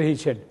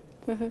tërhiqen?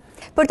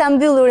 Për ta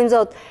mbyllur,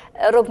 Imzot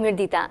Rrok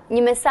Mirdita,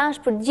 një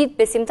mesazh për gjithë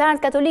besimtarët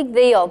katolik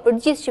dhe jo, për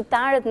gjithë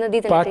shqiptarët në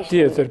ditën e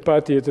Krishtit.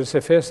 Patjetër,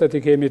 se festat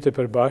i kemi të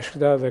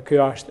përbashkëta dhe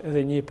kjo është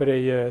edhe një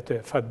prej të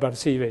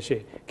fatbarësive që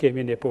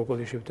kemi në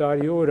popullin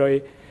shqiptar. Ju uroj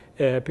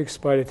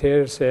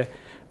pikësisht se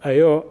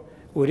ajo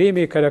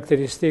urimi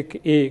karakteristik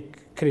i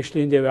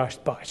Krishtlindjeve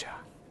është paqja.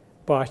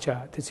 Paqja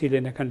të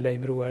cilën e kanë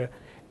lajmëruar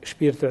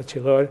shpirtrat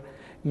qiellor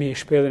me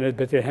shpelljen e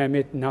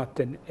Betlehemit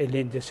natën e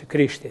lindjes së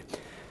Krishtit.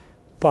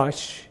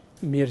 Paqë,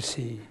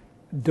 mirësi,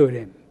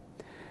 durim,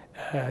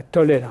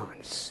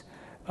 tolerancë,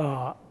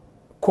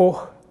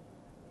 kohë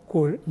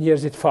kur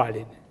njerëzit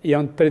falin,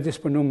 janë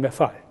predisponuar me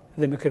fal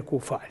dhe me kërku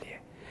falje.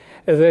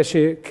 Edhe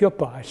që kjo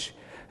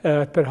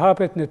paqë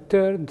përhapet në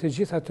të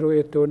gjitha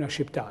trojet tona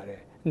shqiptare,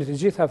 në të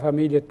gjitha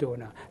familjet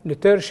tona, në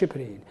tërë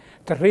Shqipërinë,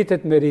 të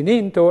rritet me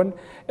rinin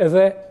tonë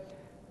edhe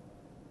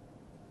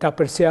ta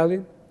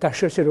përcjellin, ta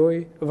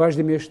shoqëroj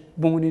vazhdimisht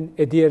punin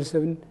e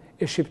djersëve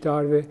e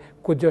shqiptarëve,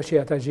 kudo që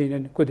ata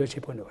gjinen, kudo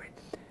që punojnë.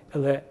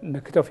 Edhe me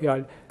këto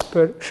fjalë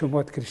për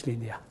shumot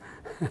Krishtlindja.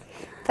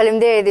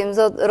 Faleminderit,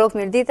 Imzot Rrok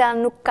Mirdita,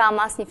 nuk kam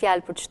asnjë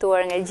fjalë për të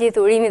shtuar nga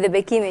gjithë urimi dhe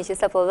bekimi që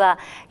sapo dha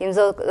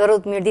Imzot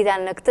Rrok Mirdita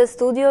në këtë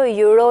studio.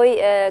 Ju uroj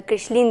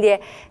Krishtlindje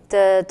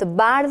të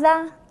bardha,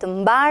 të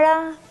mbara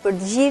për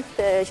të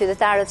gjithë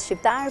qytetarët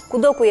shqiptar,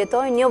 kudo ku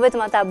jetojnë, jo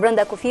vetëm ata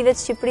brenda kufive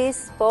të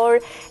Shqipërisë, por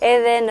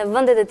edhe në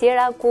vendet e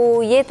tjera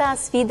ku jeta,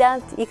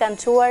 sfidat i kanë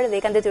çuar dhe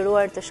i kanë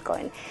detyruar të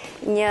shkojnë.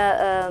 Një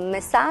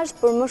mesazh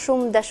për më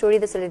shumë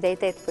dashuri dhe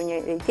solidaritet për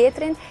njëri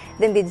tjetrin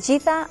dhe mbi të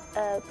gjitha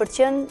për të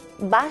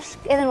qenë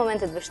bashkë edhe në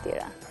momentet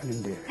vështira.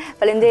 Faleminderit.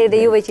 Faleminderit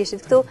dhe juve që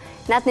ishit këtu.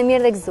 Natën e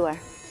mirë dhe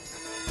gëzuar.